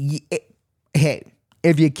 hey,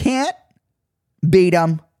 if you can't beat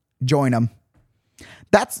them, join them.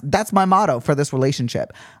 That's my motto for this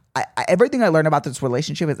relationship. Everything I learned about this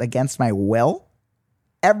relationship is against my will.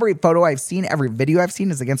 Every photo I've seen, every video I've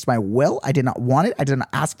seen is against my will. I did not want it. I did not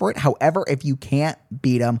ask for it. However, if you can't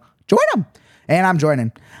beat them, join them. And I'm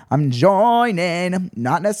joining.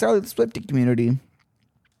 Not necessarily the Swiftie community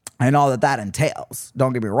and all that entails.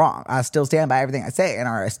 Don't get me wrong. I still stand by everything I say and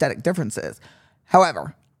our aesthetic differences.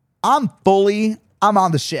 However, I'm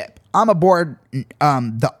on the ship. I'm aboard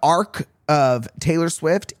the arc of Taylor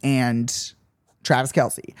Swift and Travis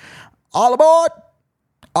Kelce. All aboard.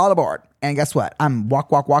 All aboard. And guess what? I'm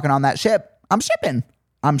walking on that ship. I'm shipping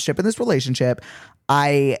this relationship.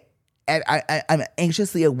 I'm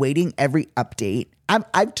anxiously awaiting every update.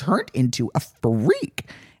 I've turned into a freak.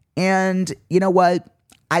 And you know what?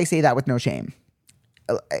 I say that with no shame.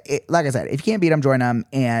 Like I said, if you can't beat them, join them.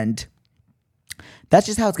 And That's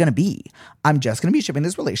just how it's going to be. I'm just going to be shipping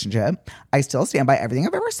this relationship. I still stand by everything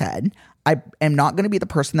I've ever said. I am not going to be the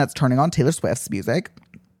person that's turning on Taylor Swift's music.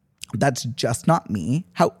 That's just not me.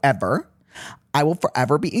 However, I will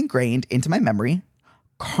forever be ingrained into my memory.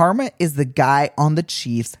 Karma is the guy on the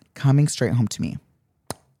Chiefs coming straight home to me.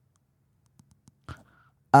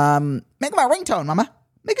 Make it my ringtone, mama.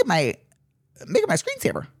 Make it my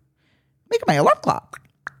screensaver. Make it my alarm clock.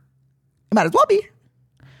 It might as well be.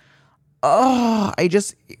 Oh,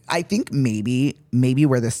 I think maybe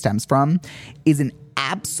where this stems from is an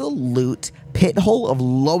absolute pit hole of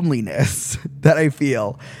loneliness that I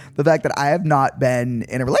feel. The fact that I have not been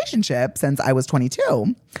in a relationship since I was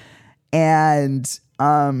 22. And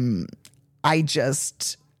I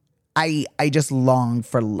just long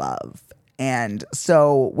for love. And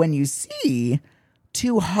so when you see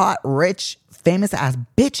two hot, rich, famous ass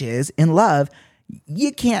bitches in love,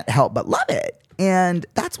 you can't help but love it. And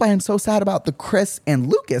that's why I'm so sad about the Chris and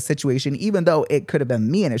Lucas situation, even though it could have been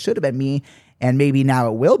me and it should have been me, and maybe now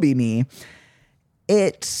it will be me.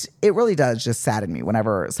 It really does just sadden me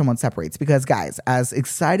whenever someone separates, because guys, as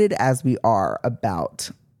excited as we are about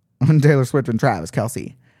Taylor Swift and Travis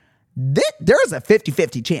Kelce, there is a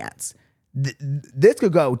 50-50 chance. This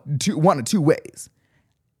could go one of two ways.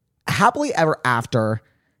 Happily ever after,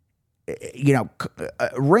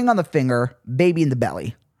 ring on the finger, baby in the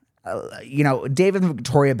belly. David and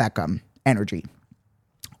Victoria Beckham energy.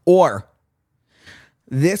 Or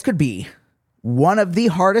this could be one of the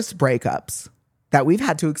hardest breakups that we've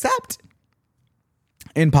had to accept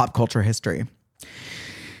in pop culture history.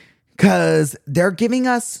 Because they're giving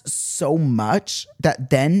us so much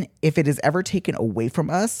that then if it is ever taken away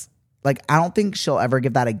from us, like, I don't think she'll ever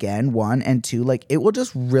give that again, one. And two, like, it will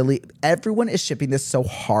just really, everyone is shipping this so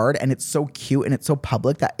hard and it's so cute and it's so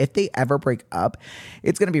public that if they ever break up,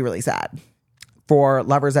 it's going to be really sad for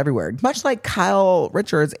lovers everywhere. Much like Kyle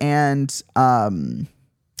Richards and Maurizio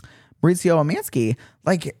Omansky.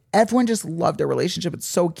 Like, everyone just loved their relationship. It's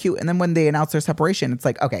so cute. And then when they announce their separation, it's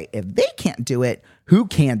like, okay, if they can't do it, who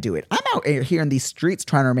can do it? I'm out here in these streets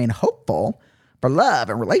trying to remain hopeful for love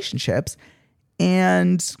and relationships.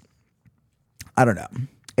 And I don't know.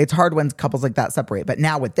 It's hard when couples like that separate. But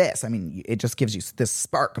now with this, I mean, it just gives you this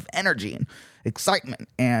spark of energy and excitement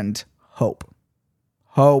and hope.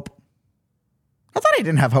 Hope. I thought I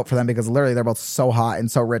didn't have hope for them because literally they're both so hot and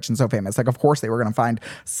so rich and so famous. Like, of course they were going to find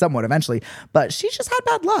someone eventually. But she just had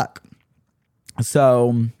bad luck.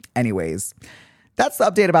 So anyways, that's the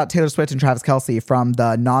update about Taylor Swift and Travis Kelce from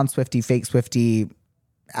the non-Swiftie, fake Swiftie,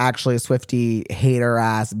 actually Swiftie, hater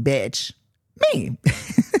ass bitch, me.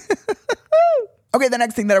 Okay, the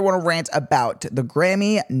next thing that I want to rant about, the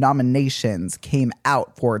Grammy nominations came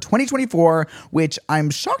out for 2024, which I'm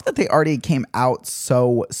shocked that they already came out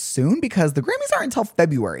so soon because the Grammys aren't until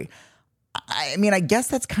February. I mean, I guess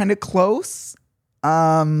that's kind of close.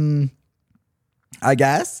 I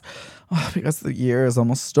guess. Because the year is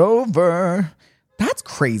almost over. That's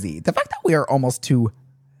crazy. The fact that we are almost to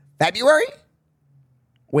February?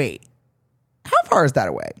 Wait, how far is that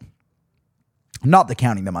away? Not the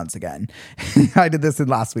counting the months again. I did this in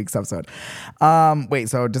last week's episode. Wait,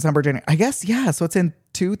 so December, January. I guess, yeah. So it's in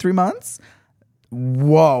 2-3 months.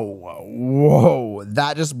 Whoa.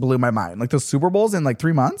 That just blew my mind. Like the Super Bowl's in like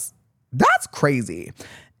 3 months. That's crazy.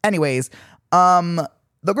 Anyways, the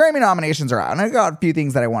Grammy nominations are out. And I got a few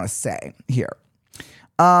things that I want to say here.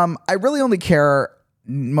 I really only care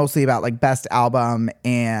mostly about like best album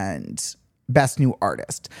and Best New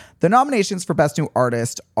Artist. The nominations for Best New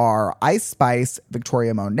Artist are Ice Spice,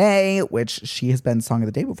 Victoria Monet, which she has been Song of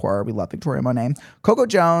the Day before. We love Victoria Monet. Coco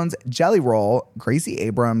Jones, Jelly Roll, Gracie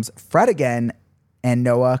Abrams, Fred Again, and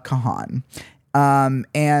Noah Kahan.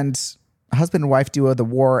 And husband and wife duo The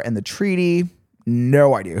War and the Treaty.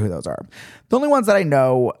 No idea who those are. The only ones that I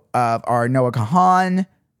know of are Noah Kahan,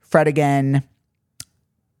 Fred Again,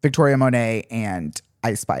 Victoria Monet, and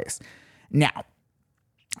Ice Spice. Now,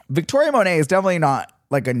 Victoria Monet is definitely not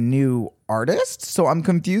like a new artist, so I'm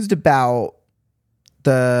confused about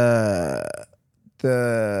the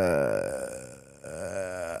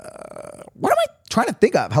what am I trying to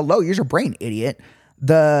think of? Hello, use your brain, idiot.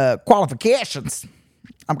 The qualifications.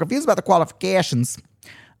 I'm confused about the qualifications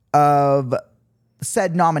of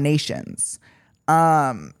said nominations.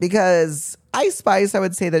 Because Ice Spice, I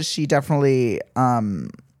would say that she definitely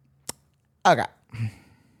okay.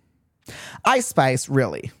 Ice Spice,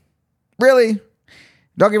 really?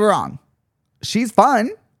 Don't get me wrong. She's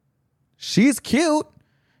fun. She's cute.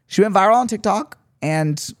 She went viral on TikTok,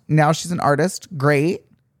 and now she's an artist. Great.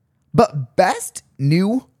 But best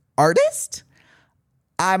new artist?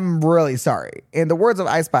 I'm really sorry. In the words of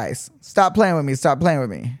Ice Spice, stop playing with me. Stop playing with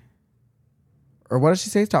me. Or what does she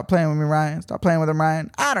say? Stop playing with me, Ryan. Stop playing with him,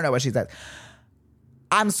 Ryan. I don't know what she says.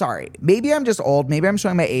 I'm sorry. Maybe I'm just old. Maybe I'm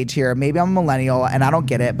showing my age here. Maybe I'm a millennial and I don't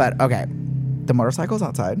get it. But okay. The motorcycle's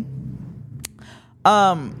outside.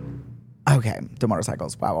 Okay. The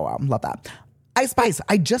motorcycles. Wow. Love that. Ice Spice,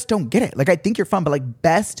 I just don't get it. Like, I think you're fun, but like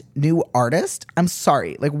best new artist, I'm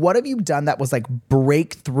sorry. Like, what have you done that was like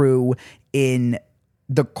breakthrough in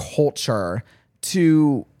the culture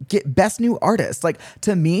to get best new artist? Like,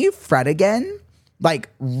 to me, Fred again, like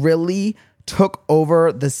really took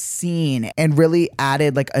over the scene and really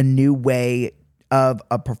added like a new way of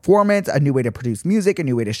a performance, a new way to produce music, a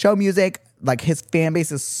new way to show music. Like, his fan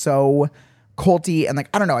base is so culty, and like,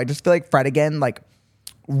 I don't know, I just feel like Fred again, like,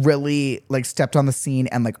 really like stepped on the scene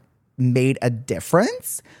and like made a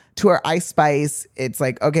difference. To our Ice Spice, it's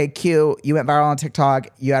like, okay, cute, you went viral on TikTok,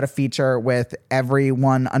 you had a feature with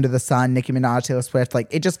everyone under the sun, Nicki Minaj, Taylor Swift. Like,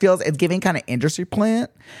 it just feels, it's giving kind of industry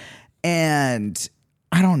plant, and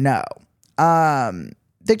I don't know.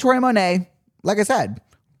 Victoria Monet, like I said,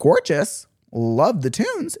 gorgeous, love the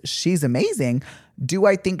tunes, she's amazing. Do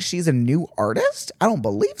I think she's a new artist? I don't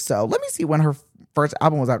believe so. Let me see when her first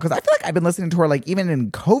album was out, because I feel like I've been listening to her, like, even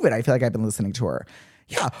in COVID, I feel like I've been listening to her.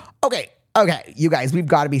 Yeah. Okay. You guys, we've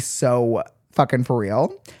got to be so fucking for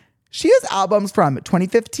real. She has albums from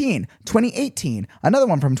 2015, 2018, another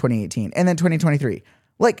one from 2018, and then 2023.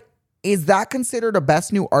 Like, is that considered a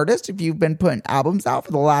best new artist if you've been putting albums out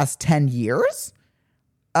for the last 10 years?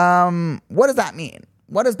 What does that mean?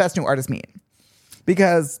 What does best new artist mean?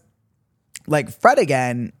 Because, like, Fred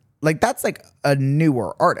again, like, that's like a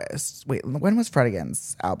newer artist. Wait, when was Fred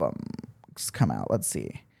Again's album come out? Let's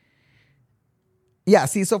see. Yeah,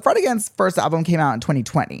 see, so Fred Again's first album came out in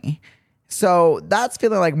 2020. So that's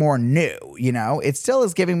feeling like more new, you know? It still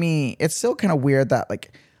is giving me, it's still kind of weird that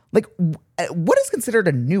like what is considered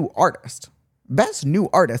a new artist? Best new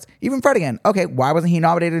artist? Even Fred Again. Okay, why wasn't he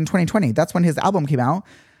nominated in 2020? That's when his album came out.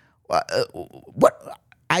 What?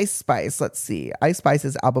 Ice Spice, let's see. Ice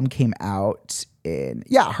Spice's album came out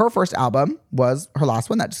her first album was her last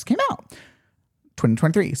one that just came out,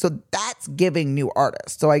 2023. So that's giving new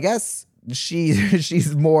artists. So I guess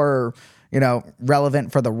she's more, you know,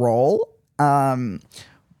 relevant for the role.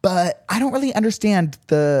 But I don't really understand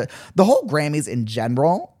the whole Grammys in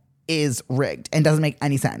general is rigged and doesn't make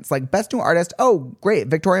any sense. Like, best new artist, oh, great.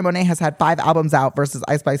 Victoria Monet has had 5 albums out versus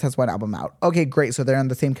Ice Spice has 1 album out. Okay, great. So they're in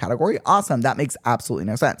the same category. Awesome. That makes absolutely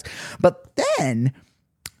no sense. But then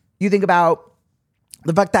you think about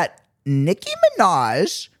the fact that Nicki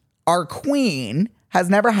Minaj, our queen, has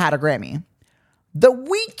never had a Grammy. The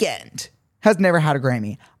Weeknd has never had a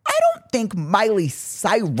Grammy. I don't think Miley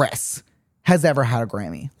Cyrus has ever had a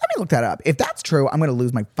Grammy. Let me look that up. If that's true, I'm going to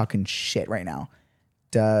lose my fucking shit right now.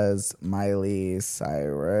 Does Miley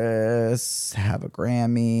Cyrus have a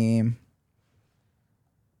Grammy?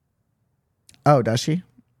 Oh, does she?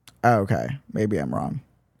 Oh, okay. Maybe I'm wrong.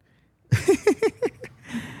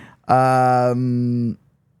 Grammy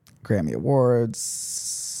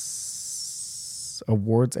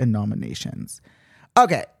Awards and nominations.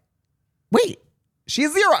 Okay. Wait. She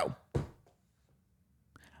has 0.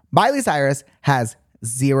 Miley Cyrus has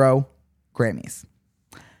 0 Grammys.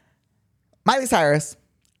 Miley Cyrus,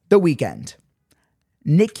 The Weeknd,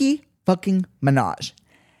 Nicki fucking Minaj.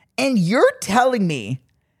 And you're telling me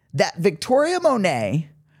that Victoria Monet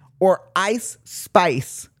or Ice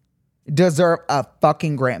Spice deserve a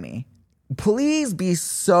fucking Grammy? Please be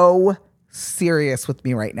so serious with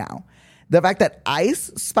me right now. The fact that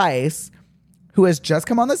Ice Spice, who has just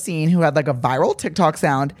come on the scene, who had like a viral TikTok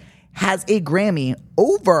sound, has a Grammy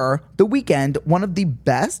over The Weeknd, one of the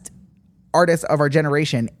best artists of our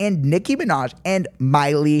generation, and Nicki Minaj and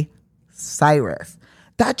Miley Cyrus.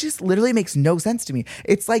 That just literally makes no sense to me.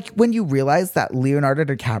 It's like when you realize that Leonardo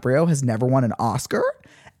DiCaprio has never won an Oscar,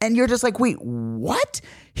 and you're just like, wait, what?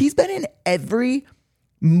 He's been in every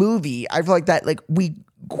movie. I feel like that, like, we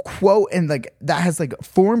quote and like that has like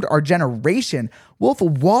formed our generation. Wolf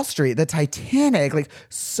of Wall Street, The Titanic, like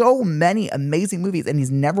so many amazing movies, and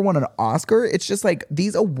he's never won an Oscar. It's just like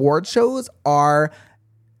these award shows are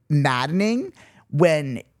maddening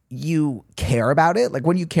when you care about it. Like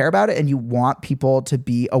when you care about it and you want people to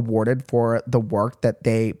be awarded for the work that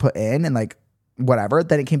they put in and like whatever,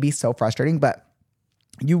 then it can be so frustrating. But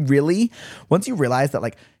you really, once you realize that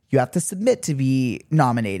like you have to submit to be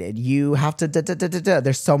nominated, you have to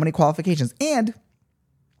there's so many qualifications, and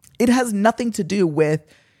it has nothing to do with,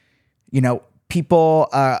 you know, people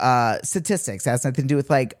statistics. It has nothing to do with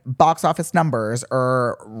like box office numbers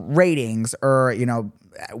or ratings or, you know,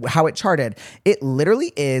 how it charted. It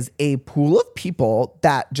literally is a pool of people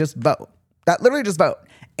that just vote, that literally just vote.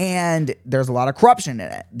 And there's a lot of corruption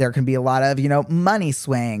in it. There can be a lot of, money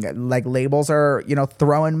swaying. Like labels are,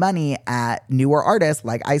 throwing money at newer artists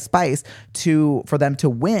like Ice Spice for them to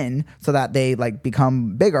win so that they like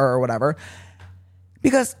become bigger or whatever.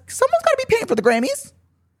 Because someone's got to be paying for the Grammys.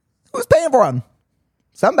 Who's paying for them?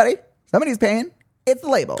 Somebody's paying. It's the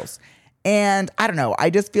labels. And I don't know. I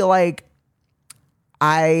just feel like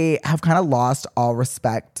I have kind of lost all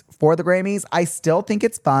respect for the Grammys. I still think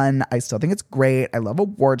it's fun. I still think it's great. I love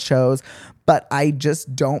award shows, but I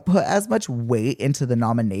just don't put as much weight into the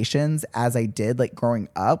nominations as I did like growing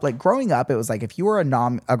up. Like growing up, it was like if you were a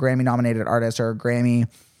Grammy nominated artist or a Grammy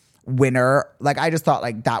winner, like I just thought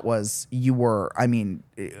like you were the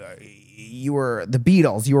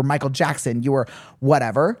Beatles, you were Michael Jackson, you were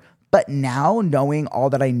whatever. But now knowing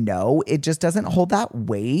all that I know, it just doesn't hold that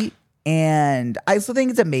weight. And I still think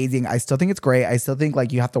it's amazing. I still think it's great. I still think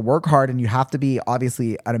like you have to work hard and you have to be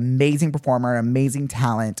obviously an amazing performer, an amazing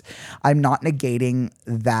talent. I'm not negating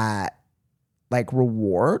that like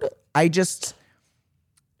reward. It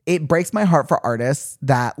breaks my heart for artists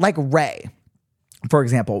that like Ray, for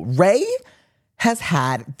example. Ray has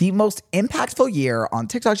had the most impactful year on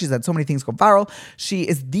TikTok. She's had so many things go viral. She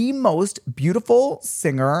is the most beautiful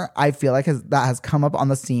singer I feel like that has come up on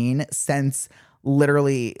the scene since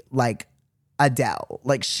literally like Adele.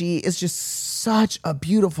 Like she is just such a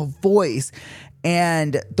beautiful voice,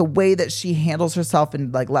 and the way that she handles herself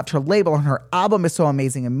and like left her label on her album is so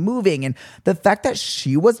amazing and moving. And the fact that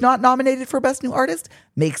she was not nominated for Best New Artist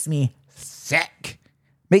makes me sick.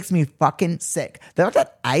 Makes me fucking sick. The fact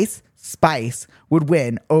that Ice Spice would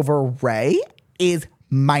win over Ray is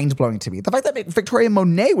mind-blowing to me. The fact that Victoria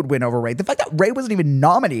Monet would win over Ray, the fact that Ray wasn't even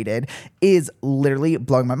nominated is literally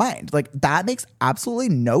blowing my mind. Like, that makes absolutely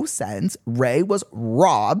no sense. Ray was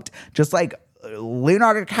robbed, just like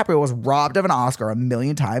Leonardo DiCaprio was robbed of an Oscar a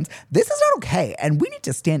million times. This is not okay, and we need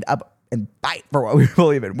to stand up and fight for what we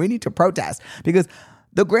believe in. We need to protest, because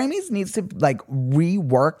the Grammys needs to like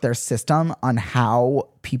rework their system on how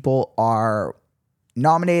people are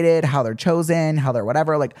nominated, how they're chosen, how they're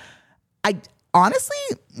whatever. Like, honestly,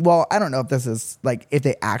 well, I don't know if this is like, if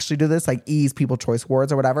they actually do this, like E's People Choice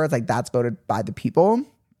Awards or whatever, it's like that's voted by the people.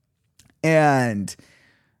 And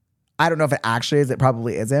I don't know if it actually is, it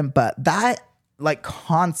probably isn't, but that like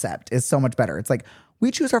concept is so much better. It's like,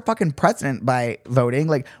 we choose our fucking president by voting.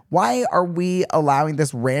 Like, why are we allowing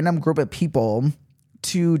this random group of people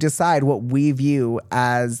to decide what we view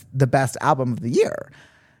as the best album of the year?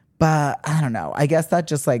 But I don't know. I guess that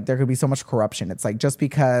just like, there could be so much corruption. It's like, just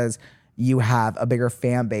because you have a bigger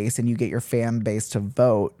fan base and you get your fan base to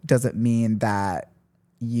vote doesn't mean that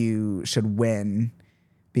you should win,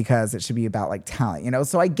 because it should be about like talent,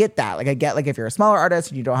 So I get that. Like I get like if you're a smaller artist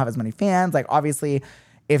and you don't have as many fans, like obviously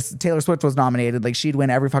if Taylor Swift was nominated, like she'd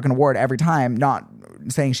win every fucking award every time. Not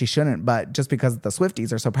saying she shouldn't, but just because the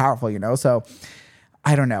Swifties are so powerful, So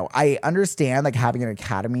I don't know. I understand like having an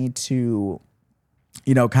academy to,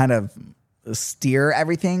 kind of steer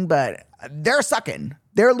everything, but they're sucking.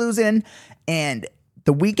 They're losing, and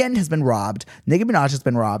The Weeknd has been robbed. Nicki Minaj has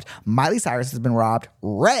been robbed. Miley Cyrus has been robbed.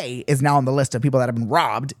 Ray is now on the list of people that have been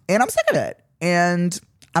robbed, and I'm sick of it. And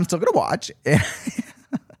I'm still going to watch.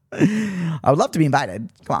 I would love to be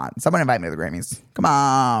invited. Come on. Someone invite me to the Grammys. Come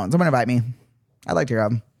on. Someone invite me. I'd like to go.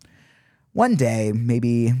 One day,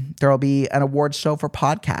 maybe there'll be an awards show for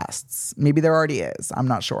podcasts. Maybe there already is. I'm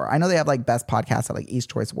not sure. I know they have like best podcasts at like East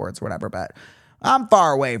Choice Awards or whatever, but I'm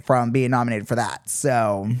far away from being nominated for that.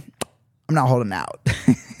 So I'm not holding out.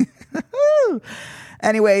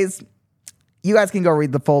 Anyways, you guys can go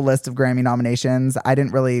read the full list of Grammy nominations. I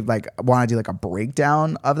didn't really like want to do like a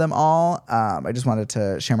breakdown of them all. I just wanted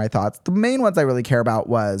to share my thoughts. The main ones I really care about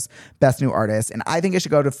was Best New Artist, and I think it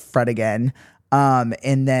should go to Fred again.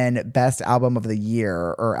 And then Best Album of the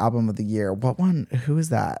Year or Album of the Year. What one? Who is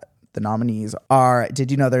that? The nominees are Did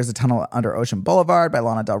You Know There's a Tunnel Under Ocean Boulevard by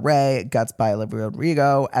Lana Del Rey, Guts by Olivia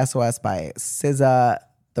Rodrigo, SOS by SZA,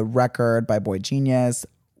 The Record by Boy Genius,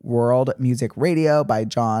 World Music Radio by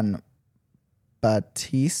John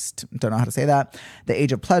Batiste, don't know how to say that, The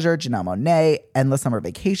Age of Pleasure, Janelle Monáe, Endless Summer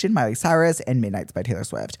Vacation, Miley Cyrus, and Midnights by Taylor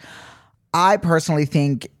Swift. I personally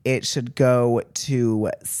think it should go to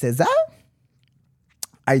SZA.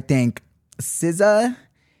 I think SZA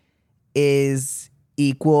is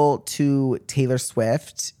equal to Taylor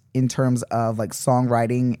Swift in terms of like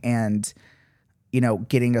songwriting and,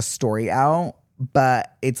 getting a story out,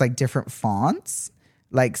 but it's like different fonts.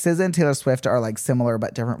 Like SZA and Taylor Swift are like similar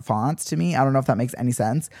but different fonts to me. I don't know if that makes any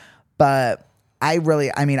sense, but I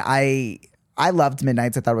loved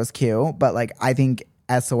Midnights. I thought it was cute, but like I think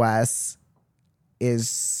SOS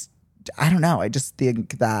is I don't know. I just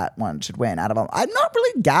think that one should win out of all. I'm not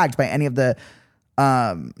really gagged by any of the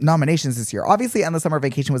nominations this year. Obviously, Endless Summer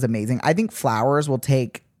Vacation was amazing. I think Flowers will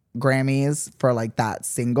take Grammys for like that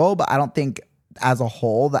single, but I don't think as a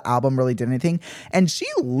whole the album really did anything. And she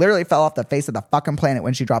literally fell off the face of the fucking planet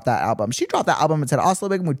when she dropped that album. She dropped that album and said, "Oslo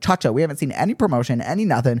big muchacho." We haven't seen any promotion, any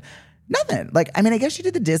nothing. Like, I mean, I guess she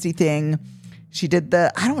did the Disney thing. She did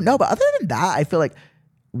the, I don't know, but other than that, I feel like,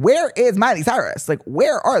 where is Miley Cyrus? Like,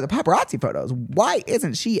 where are the paparazzi photos? Why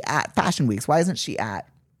isn't she at Fashion Weeks? Why isn't she at,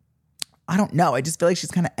 I don't know. I just feel like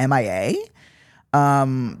she's kind of MIA.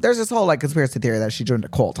 There's this whole like conspiracy theory that she joined a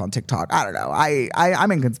cult on TikTok. I don't know.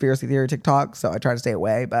 I'm in conspiracy theory TikTok, so I try to stay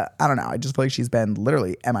away, but I don't know. I just feel like she's been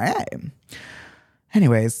literally MIA.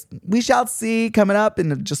 Anyways, we shall see coming up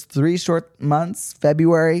in just 3 short months.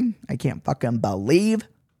 February. I can't fucking believe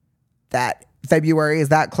that February is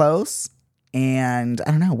that close. And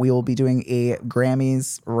I don't know. We will be doing a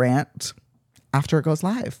Grammys rant after it goes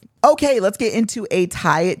live. Okay, let's get into a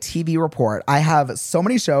Thai TV report. I have so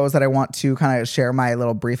many shows that I want to kind of share my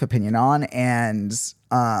little brief opinion on. And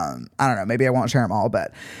I don't know, maybe I won't share them all.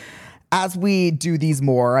 But as we do these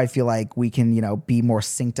more, I feel like we can, be more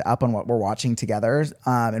synced up on what we're watching together.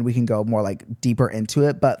 And we can go more like deeper into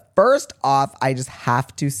it. But first off, I just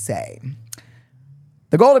have to say,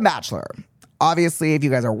 The Golden Bachelor. Obviously, if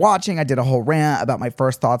you guys are watching, I did a whole rant about my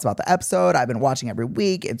first thoughts about the episode. I've been watching every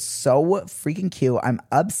week. It's so freaking cute. I'm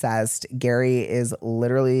obsessed. Gary is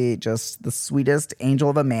literally just the sweetest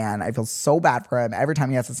angel of a man. I feel so bad for him every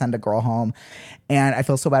time he has to send a girl home. And I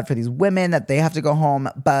feel so bad for these women that they have to go home.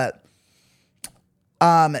 But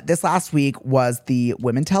this last week was the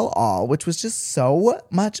Women Tell All, which was just so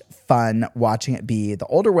much fun watching it be the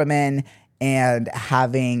older women and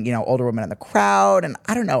having, older women in the crowd. And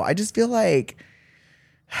I don't know, I just feel like,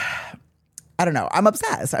 I don't know, I'm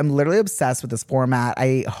obsessed. I'm literally obsessed with this format.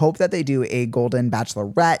 I hope that they do a Golden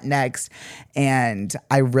Bachelorette next. And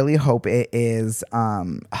I really hope it is,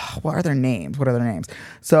 what are their names?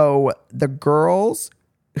 So the girls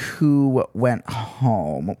who went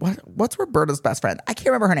home, what's Roberta's best friend? I can't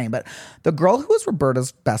remember her name, but the girl who was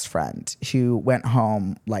Roberta's best friend who went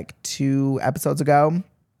home like 2 episodes ago,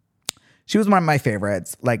 she was one of my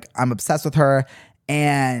favorites. Like, I'm obsessed with her.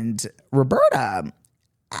 And Roberta,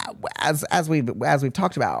 as we've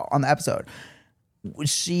talked about on the episode,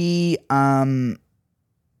 she passed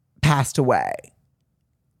away.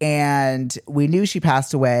 And we knew she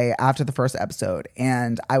passed away after the first episode.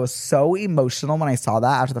 And I was so emotional when I saw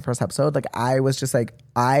that after the first episode. Like, I was just like,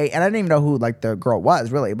 I didn't even know who like the girl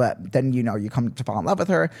was really, but then, you come to fall in love with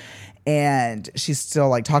her and she's still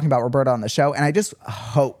like talking about Roberta on the show. And I just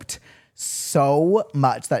hoped so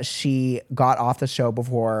much that she got off the show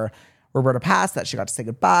before Roberta passed, that she got to say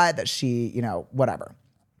goodbye, that she, whatever.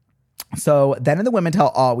 So then in the Women Tell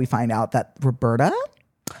All, we find out that Roberta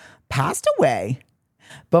passed away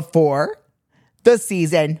before the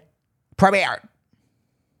season premiered.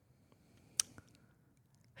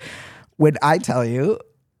 When I tell you,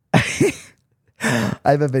 I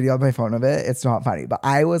have a video on my phone of it. It's not funny, but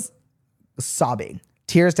I was sobbing,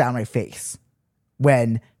 tears down my face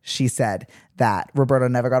when she said that Roberta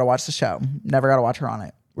never got to watch the show, never got to watch her on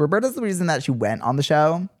it. Roberta's the reason that she went on the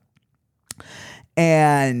show.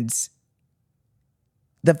 And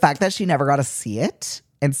the fact that she never got to see it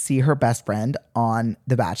and see her best friend on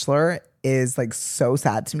The Bachelor is like so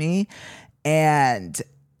sad to me. And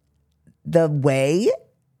the way,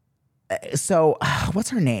 so what's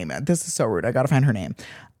her name? This is so rude. I got to find her name.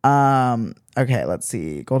 Okay, let's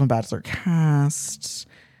see. Golden Bachelor cast.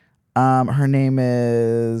 Her name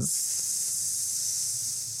is,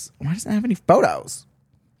 why doesn't it have any photos?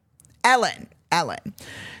 Ellen.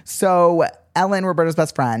 So Ellen, Roberta's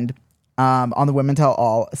best friend, on the Women Tell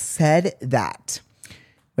All, said that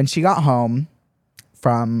when she got home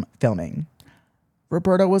from filming,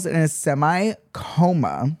 Roberta was in a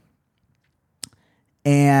semi-coma.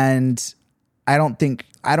 And I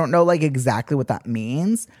don't know like exactly what that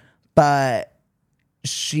means, but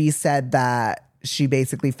she said that she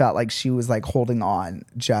basically felt like she was like holding on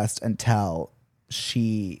just until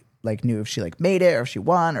she like knew if she like made it or if she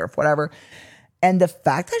won or if whatever. And the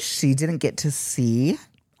fact that she didn't get to see,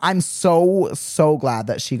 I'm so glad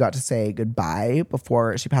that she got to say goodbye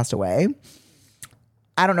before she passed away.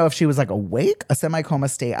 I don't know if she was like awake, a semi-coma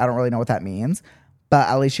state. I don't really know what that means, but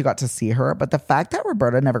at least she got to see her. But the fact that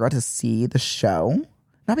Roberta never got to see the show,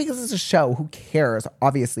 not because it's a show, who cares,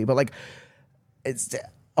 obviously, but like, it's,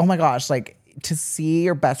 oh my gosh, like, to see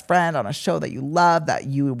your best friend on a show that you love, that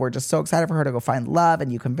you were just so excited for her to go find love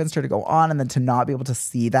and you convinced her to go on, and then to not be able to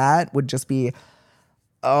see that would just be,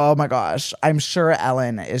 oh my gosh, I'm sure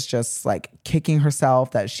Ellen is just like kicking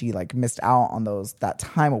herself that she like missed out on that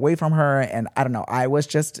time away from her. And I don't know, I was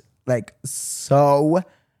just like so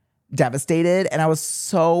devastated, and I was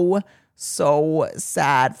so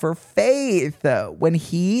sad for Faith. When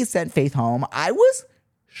he sent Faith home, I was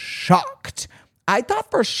shocked. I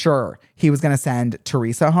thought for sure he was going to send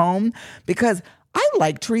Teresa home, because I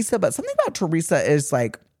like Teresa, but something about Teresa is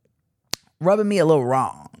like rubbing me a little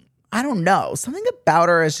wrong. I don't know. Something about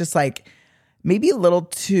her is just like maybe a little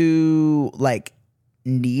too like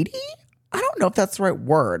needy. I don't know if that's the right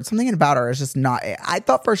word. Something about her is just not it. I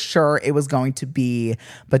thought for sure it was going to be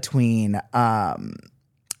between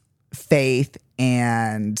Faith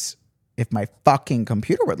and, if my fucking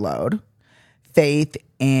computer would load, Faith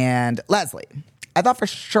and Leslie. I thought for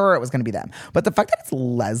sure it was going to be them. But the fact that it's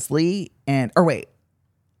Leslie and, or wait.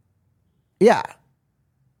 Yeah.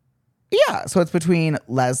 Yeah, so it's between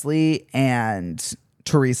Leslie and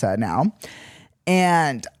Teresa now.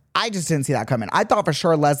 And I just didn't see that coming. I thought for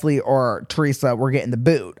sure Leslie or Teresa were getting the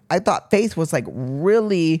boot. I thought Faith was like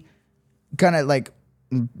really gonna like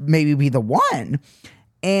maybe be the one.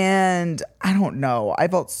 And I don't know. I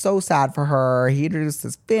felt so sad for her. He introduced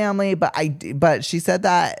his family, but she said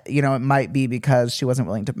that, you know, it might be because she wasn't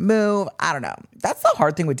willing to move. I don't know. That's the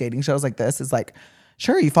hard thing with dating shows like this, is like,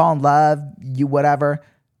 sure, you fall in love, you whatever.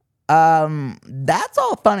 That's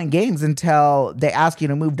all fun and games until they ask you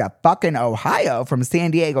to move to fucking Ohio from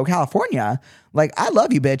San Diego, California. Like, I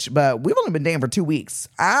love you, bitch, but we've only been dating for 2 weeks.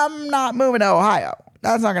 I'm not moving to Ohio.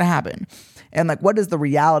 That's not going to happen. And like, what is the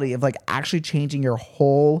reality of like actually changing your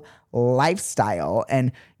whole lifestyle?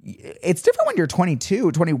 And it's different when you're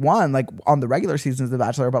 22, 21, like on the regular seasons of The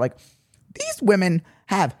Bachelor, but like these women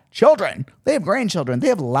have children, they have grandchildren, they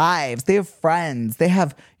have lives, they have friends, they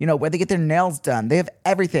have, you know, where they get their nails done, they have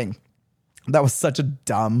everything. That was such a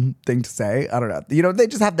dumb thing to say. I don't know. You know, they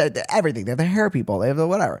just have everything. They have their hair people, they have the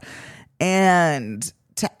whatever. And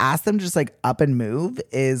to ask them to just like up and move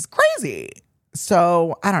is crazy.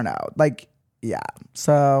 So I don't know. Like, yeah.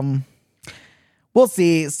 So we'll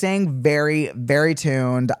see. Staying very, very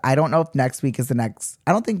tuned. I don't know if next week is the next.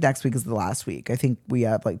 I don't think next week is the last week. I think we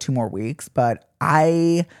have like 2 more weeks, but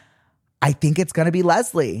I think it's going to be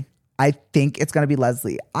Leslie. I think it's going to be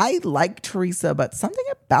Leslie. I like Teresa, but something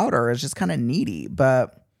about her is just kind of needy,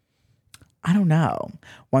 but I don't know.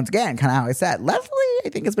 Once again, kind of how I said, Leslie, I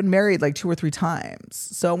think, has been married like 2 or 3 times.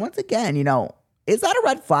 So once again, you know, is that a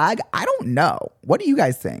red flag? I don't know. What do you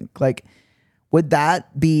guys think? Like, would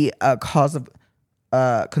that be a cause of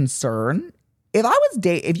concern?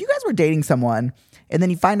 If you guys were dating someone and then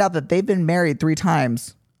you find out that they've been married 3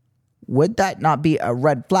 times, would that not be a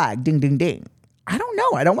red flag? Ding, ding, ding. I don't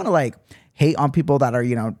know. I don't want to like hate on people that are,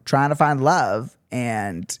 you know, trying to find love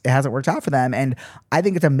and it hasn't worked out for them. And I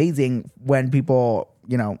think it's amazing when people,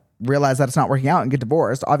 you know, realize that it's not working out and get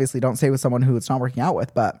divorced. Obviously, don't stay with someone who it's not working out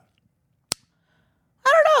with, but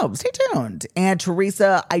I don't know. Stay tuned. And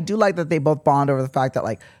Teresa, I do like that they both bond over the fact that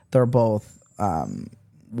like they're both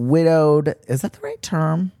widowed. Is that the right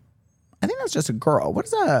term? I think that's just a girl. What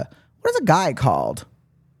is a guy called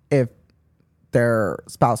if their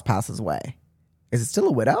spouse passes away? Is it still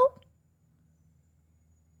a widow?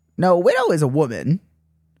 No, a widow is a woman.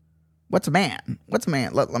 What's a man? Let me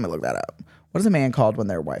look that up. What is a man called when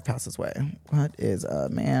their wife passes away? What is a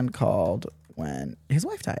man called when his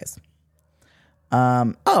wife dies?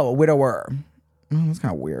 A widower. That's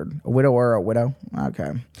kind of weird. A widower, a widow.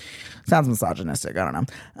 Okay. Sounds misogynistic. I don't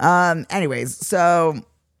know. Anyways, so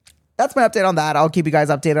that's my update on that. I'll keep you guys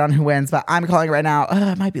updated on who wins, but I'm calling it right now.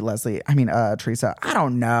 It might be Teresa. I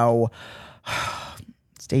don't know.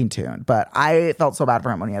 Stay tuned. But I felt so bad for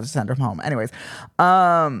him when he had to send him home. Anyways,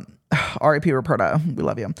 R.I.P. Roberta. We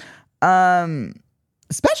love you.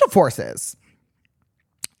 Special Forces.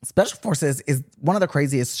 Special Forces is one of the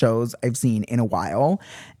craziest shows I've seen in a while.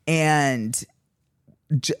 And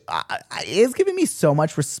it's giving me so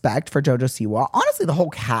much respect for JoJo Siwa. Honestly, the whole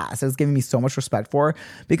cast is giving me so much respect for,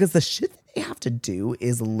 because the shit that they have to do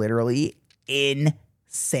is literally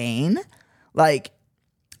insane. Like,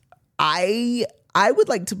 I would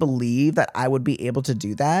like to believe that I would be able to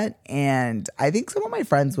do that. And I think some of my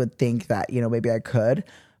friends would think that, you know, maybe I could.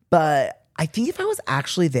 But I think if I was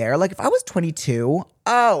actually there, like if I was 22,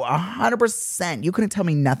 100%, you couldn't tell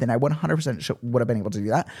me nothing. I 100% would have been able to do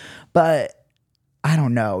that. But I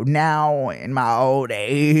don't know. Now, in my old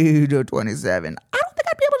age of 27, I don't think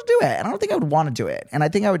I'd be able to do it. And I don't think I would want to do it. And I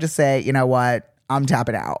think I would just say, you know what? I'm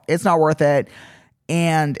tapping out. It's not worth it.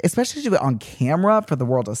 And especially to do it on camera for the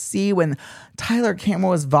world to see. When Tyler Cameron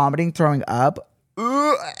was vomiting, throwing up,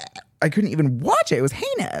 I couldn't even watch it. It was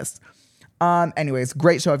heinous. Anyways,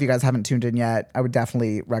 great show. If you guys haven't tuned in yet, I would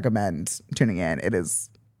definitely recommend tuning in. It is,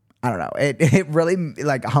 I don't know, it really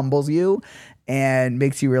like humbles you and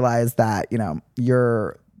makes you realize that, you know,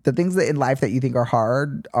 the things that in life that you think are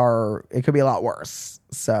hard it could be a lot worse.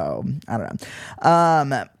 So I don't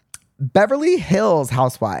know. Beverly Hills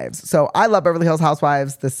Housewives. So I love Beverly Hills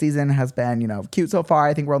Housewives. This season has been, you know, cute so far.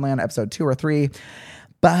 I think we're only on episode 2 or 3,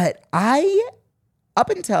 but up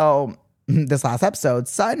until this last episode,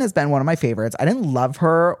 Sutton has been one of my favorites. I didn't love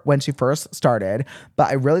her when she first started, but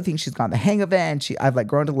I really think she's gotten the hang of it, and I've like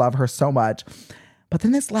grown to love her so much. But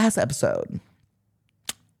then this last episode,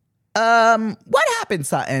 what happened,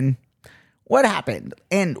 Sutton? What happened?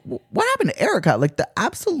 And what happened to Erica? Like the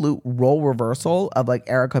absolute role reversal of like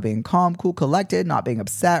Erica being calm, cool, collected, not being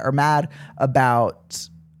upset or mad about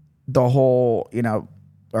the whole, you know,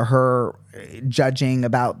 her judging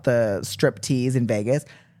about the strip tease in Vegas.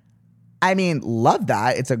 I mean, love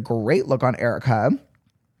that. It's a great look on Erica.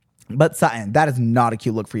 But Sutton, that is not a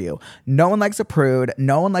cute look for you. No one likes a prude.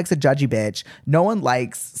 No one likes a judgy bitch. No one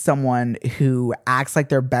likes someone who acts like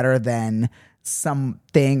they're better than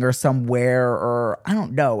something or somewhere, or I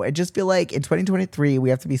don't know. I just feel like in 2023,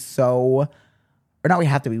 we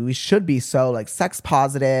should be so like sex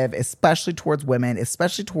positive, especially towards women,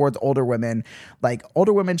 especially towards older women. Like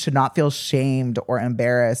older women should not feel shamed or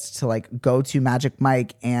embarrassed to like go to Magic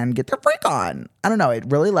Mike and get their freak on. I don't know. It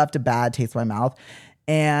really left a bad taste in my mouth.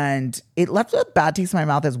 And it left a bad taste in my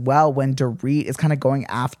mouth as well when Dorit is kind of going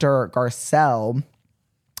after Garcelle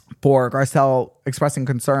for Garcelle expressing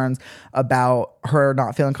concerns about her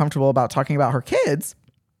not feeling comfortable about talking about her kids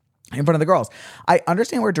in front of the girls. I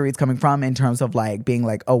understand where Dorit's coming from in terms of like being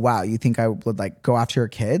like, oh wow, you think I would like go after your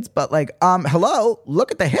kids? But like, hello,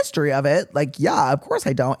 look at the history of it. Like, yeah, of course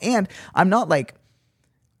I don't. And I'm not like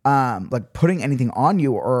putting anything on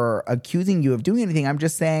you or accusing you of doing anything. I'm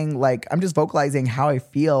just saying like, I'm just vocalizing how I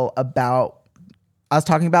feel about us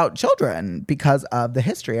talking about children because of the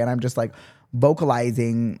history. And I'm just like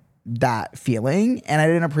vocalizing that feeling. And I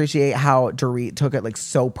didn't appreciate how Dorit took it like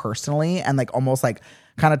so personally and like almost like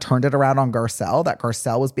kind of turned it around on Garcelle, that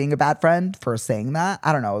Garcelle was being a bad friend for saying that.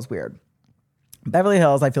 I don't know. It was weird. Beverly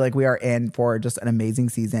Hills, I feel like we are in for just an amazing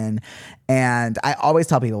season. And I always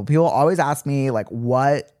tell people always ask me like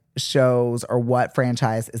what shows or what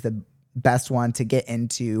franchise is the best one to get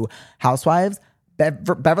into Housewives.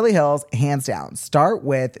 Beverly Hills, hands down. Start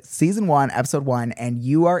with season 1, episode 1, and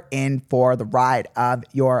you are in for the ride of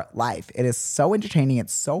your life. It is so entertaining.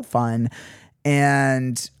 It's so fun.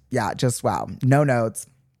 And yeah, just wow. No notes.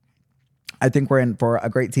 I think we're in for a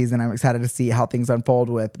great season. I'm excited to see how things unfold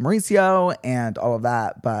with Mauricio and all of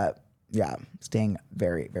that. But yeah, staying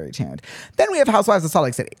very, very tuned. Then we have Housewives of Salt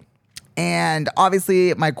Lake City. And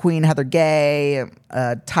obviously my queen, Heather Gay,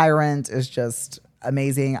 Tyrant is just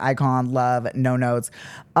amazing, icon, love, no notes.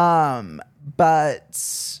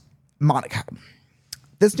 But Monica,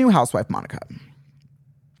 this new housewife, Monica,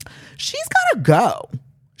 she's got to go.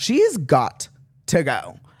 She's got to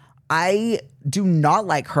go. I do not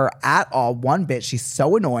like her at all. One bit. She's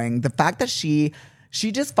so annoying. The fact that she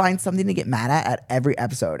just finds something to get mad at every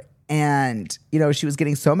episode. And, you know, she was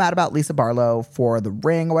getting so mad about Lisa Barlow for the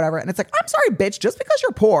ring or whatever. And it's like, I'm sorry, bitch, just because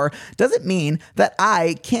you're poor doesn't mean that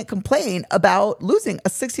I can't complain about losing a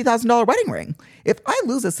 $60,000 wedding ring. If I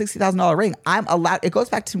lose a $60,000 ring, I'm allowed. It goes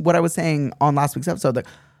back to what I was saying on last week's episode, that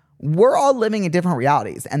we're all living in different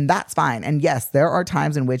realities, and that's fine. And yes, there are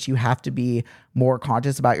times in which you have to be more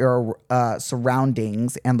conscious about your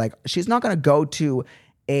surroundings. And like, she's not going to go to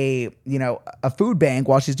a food bank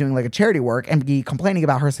while she's doing like a charity work and be complaining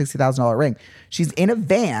about her $60,000 ring. She's in a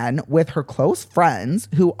van with her close friends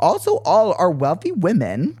who also all are wealthy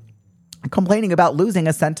women complaining about losing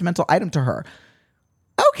a sentimental item to her.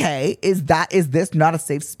 Okay, is this not a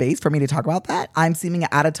safe space for me to talk about that? I'm seeming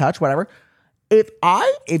out of touch, whatever.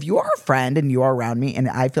 If you are a friend and you are around me and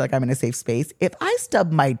I feel like I'm in a safe space, if I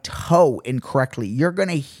stub my toe incorrectly, you're going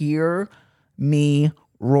to hear me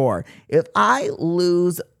roar. If I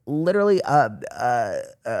lose literally a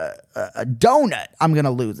donut, I'm going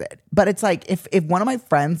to lose it. But it's like, if one of my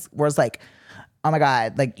friends was like, oh my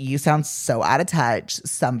God, like you sound so out of touch.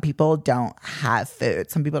 Some people don't have food.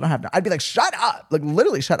 Some people don't have, I'd be like, shut up. Like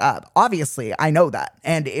literally shut up. Obviously, I know that.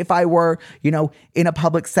 And if I were, in a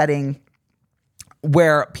public setting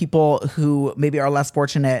where people who maybe are less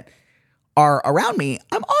fortunate are around me,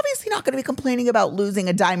 I'm obviously not going to be complaining about losing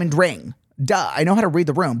a diamond ring. Duh, I know how to read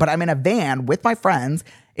the room, but I'm in a van with my friends.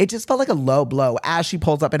 It just felt like a low blow as she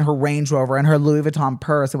pulls up in her Range Rover and her Louis Vuitton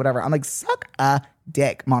purse or whatever. I'm like, suck a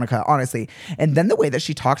dick, Monica, honestly. And then the way that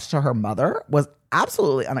she talked to her mother was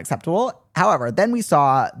absolutely unacceptable. However, then we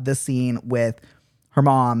saw the scene with her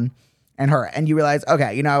mom and her, and you realize,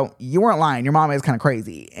 okay, you weren't lying. Your mom is kind of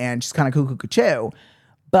crazy and she's kind of cuckoo.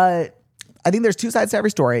 But I think there's two sides to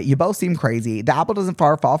every story. You both seem crazy. The apple doesn't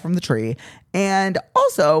far fall from the tree. And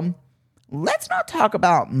also, let's not talk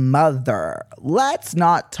about mother.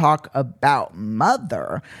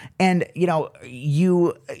 And,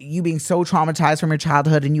 you being so traumatized from your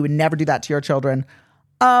childhood and you would never do that to your children.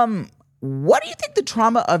 What do you think the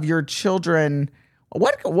trauma of your children,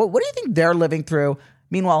 what do you think they're living through?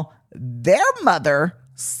 Meanwhile, their mother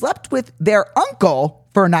slept with their uncle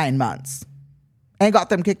for 9 months and got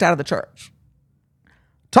them kicked out of the church.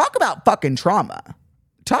 Talk about fucking trauma.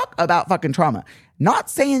 Not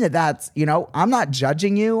saying that that's, I'm not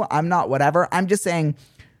judging you. I'm not whatever. I'm just saying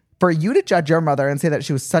for you to judge your mother and say that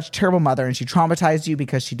she was such a terrible mother and she traumatized you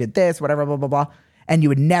because she did this, whatever, blah, blah, blah, and you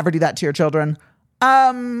would never do that to your children.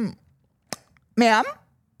 Ma'am,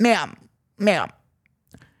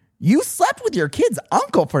 you slept with your kid's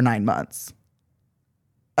uncle for 9 months.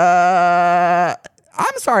 I'm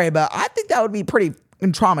sorry, but I think that would be pretty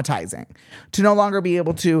traumatizing to no longer be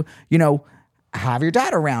able to, have your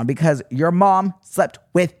dad around because your mom slept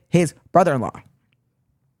with his brother-in-law.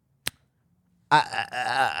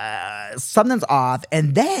 Something's off.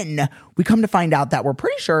 And then we come to find out that we're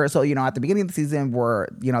pretty sure. So, at the beginning of the season,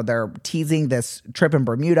 they're teasing this trip in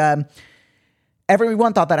Bermuda.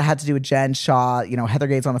 Everyone thought that it had to do with Jen Shaw. Heather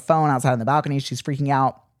Gage's on the phone outside on the balcony. She's freaking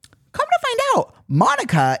out. Come to find out,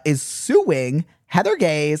 Monica is suing Heather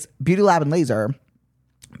Gage, Beauty Lab and Laser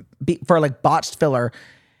for botched filler.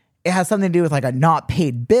 It has something to do with a not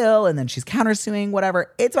paid bill, and then she's countersuing,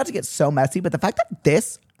 whatever. It's about to get so messy. But the fact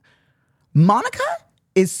that Monica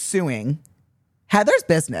is suing Heather's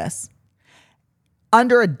business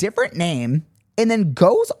under a different name and then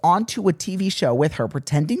goes onto a TV show with her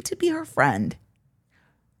pretending to be her friend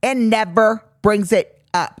and never brings it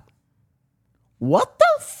up. What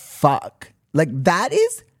the fuck? That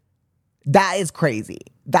is crazy.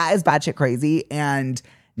 That is batshit crazy. And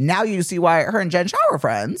now you see why her and Jen Shaw were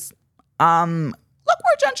friends. Look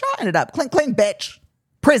where Jen Shaw ended up. Clink, clink, bitch.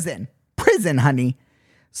 Prison, honey.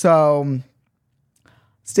 So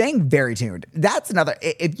staying very tuned. That's another.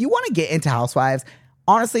 If you want to get into Housewives,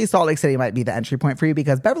 honestly, Salt Lake City might be the entry point for you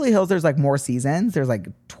because Beverly Hills, there's more seasons. There's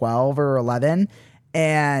 12 or 11.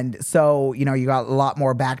 And so, you got a lot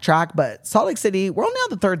more backtrack. But Salt Lake City, we're only on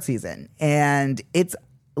the 3rd season. And it's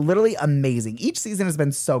literally amazing. Each season has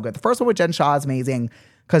been so good. The first one with Jen Shaw is amazing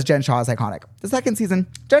because Jen Shaw is iconic. The second season,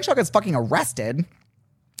 Jen Shaw gets fucking arrested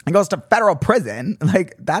and goes to federal prison.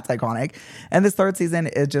 That's iconic. And this 3rd season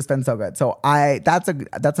has just been so good. So that's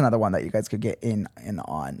another one that you guys could get in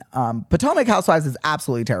on. Potomac Housewives is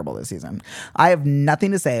absolutely terrible this season. I have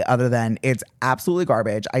nothing to say other than it's absolutely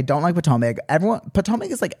garbage. I don't like Potomac. Potomac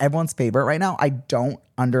is everyone's favorite right now. I don't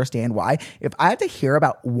understand why. If I have to hear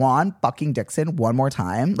about Juan fucking Dixon one more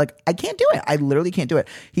time, I can't do it. I literally can't do it.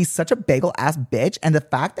 He's such a bagel ass bitch. And the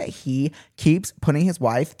fact that he keeps putting his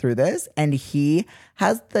wife through this and he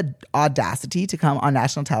has the audacity to come on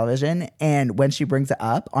national television, and when she brings it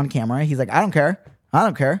up on camera, he's like, I don't care.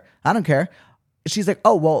 She's like,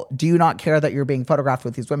 oh, well, do you not care that you're being photographed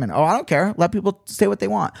with these women? Oh, I don't care. Let people say what they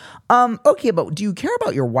want. Okay, but do you care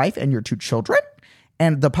about your wife and your 2 children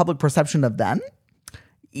and the public perception of them?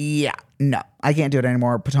 Yeah, no, I can't do it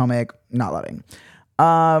anymore. Potomac, not loving.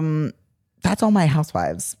 That's all my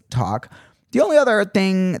Housewives talk. The only other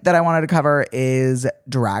thing that I wanted to cover is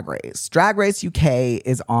Drag Race. Drag Race UK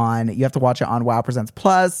is on. You have to watch it on Wow Presents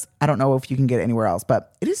Plus. I don't know if you can get it anywhere else,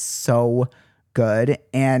 but it is so good.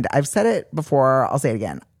 And I've said it before. I'll say it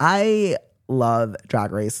again. I love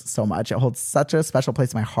Drag Race so much. It holds such a special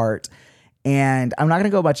place in my heart. And I'm not going to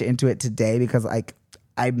go much into it today because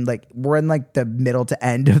we're in the middle to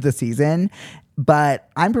end of the season. But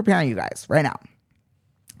I'm preparing you guys right now.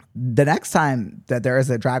 The next time that there is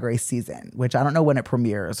a Drag Race season, which I don't know when it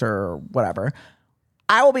premieres or whatever,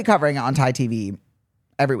 I will be covering it on Thai TV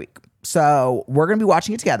every week. So we're going to be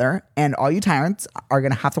watching it together, and all you tyrants are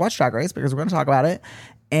going to have to watch Drag Race because we're going to talk about it,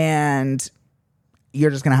 and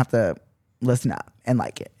you're just going to have to listen up and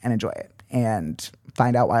like it and enjoy it and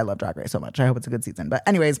find out why I love Drag Race so much. I hope it's a good season. But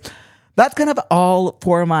anyways, that's kind of all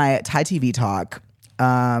for my Thai TV talk. We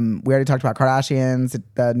already talked about Kardashians.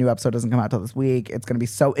 The new episode doesn't come out till this week. It's going to be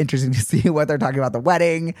so interesting to see what they're talking about the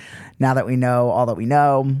wedding now that we know all that we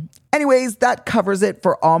know. Anyways, that covers it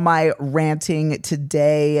for all my ranting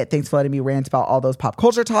today. Thanks for letting me rant about all those pop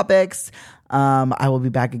culture topics. I will be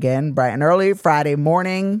back again bright and early Friday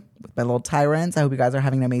morning with my little tyrants. I hope you guys are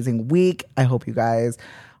having an amazing week. I hope you guys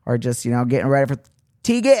are just, getting ready for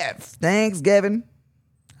Thanksgiving.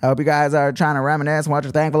 I hope you guys are trying to reminisce and what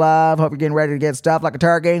you're thankful of. Hope you're getting ready to get stuffed like a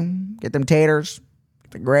turkey. Get them taters.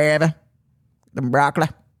 Get the gravy. than broccoli.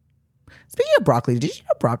 Speaking of broccoli, did you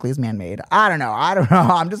know broccoli is man-made? I don't know.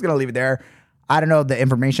 I'm just going to leave it there. I don't know the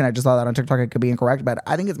information. I just saw that on TikTok. It could be incorrect, but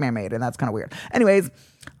I think it's man-made, and that's kind of weird. Anyways,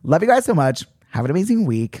 love you guys so much. Have an amazing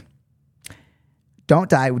week. Don't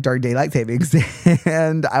die during daylight savings.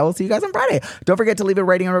 And I will see you guys on Friday. Don't forget to leave a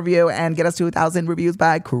rating and review and get us to 1,000 reviews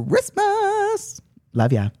by Christmas.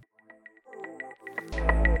 Love ya.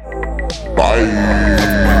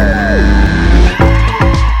 Bye.